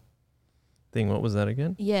little thing. What was that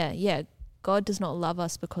again? Yeah. God does not love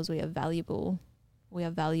us because we are valuable. We are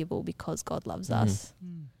valuable because God loves us.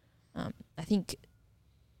 I think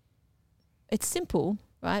it's simple,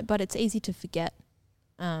 right? But it's easy to forget.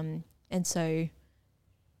 And so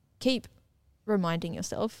keep reminding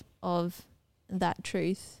yourself of that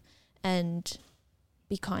truth, and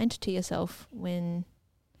be kind to yourself when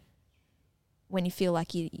you feel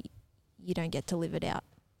like you don't get to live it out.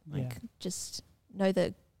 Like, just know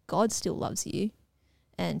that God still loves you,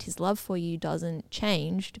 and his love for you doesn't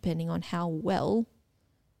change depending on how well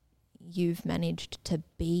you've managed to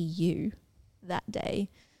be you that day.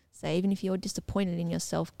 So even if you're disappointed in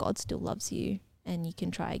yourself, God still loves you, and you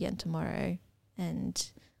can try again tomorrow,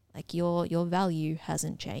 and like your value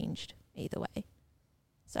hasn't changed either way.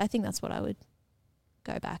 So I think that's what I would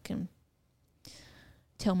go back and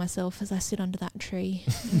tell myself as I sit under that tree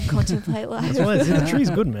and contemplate life. That's why the tree's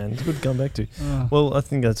good, man. It's good to come back to. Well, I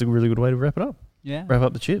think that's a really good way to wrap it up. Yeah. Wrap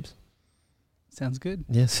up the chips. Sounds good.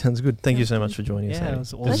 Yeah, sounds good. Thank you so much for joining us. Yeah, Amy. it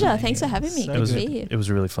was awesome. Pleasure. Thanks for having me. So Good to good. be here. It was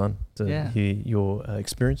really fun to hear your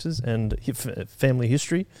experiences and family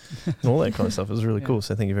history and all that kind of stuff. It was really cool.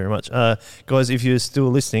 So thank you very much. Guys, if you're still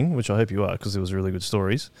listening, which I hope you are, because it was really good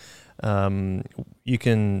stories, you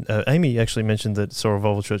can, Amy actually mentioned that Soul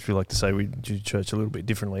Revival Church, we like to say we do church a little bit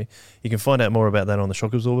differently. You can find out more about that on the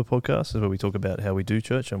Shock Absorber podcast, where we talk about how we do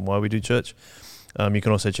church and why we do church. You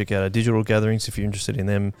can also check out our digital gatherings if you're interested in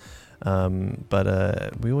them.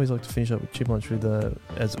 But we always like to finish up with Chip Lunch with,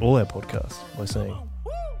 as all our podcasts, by saying,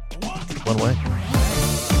 one way.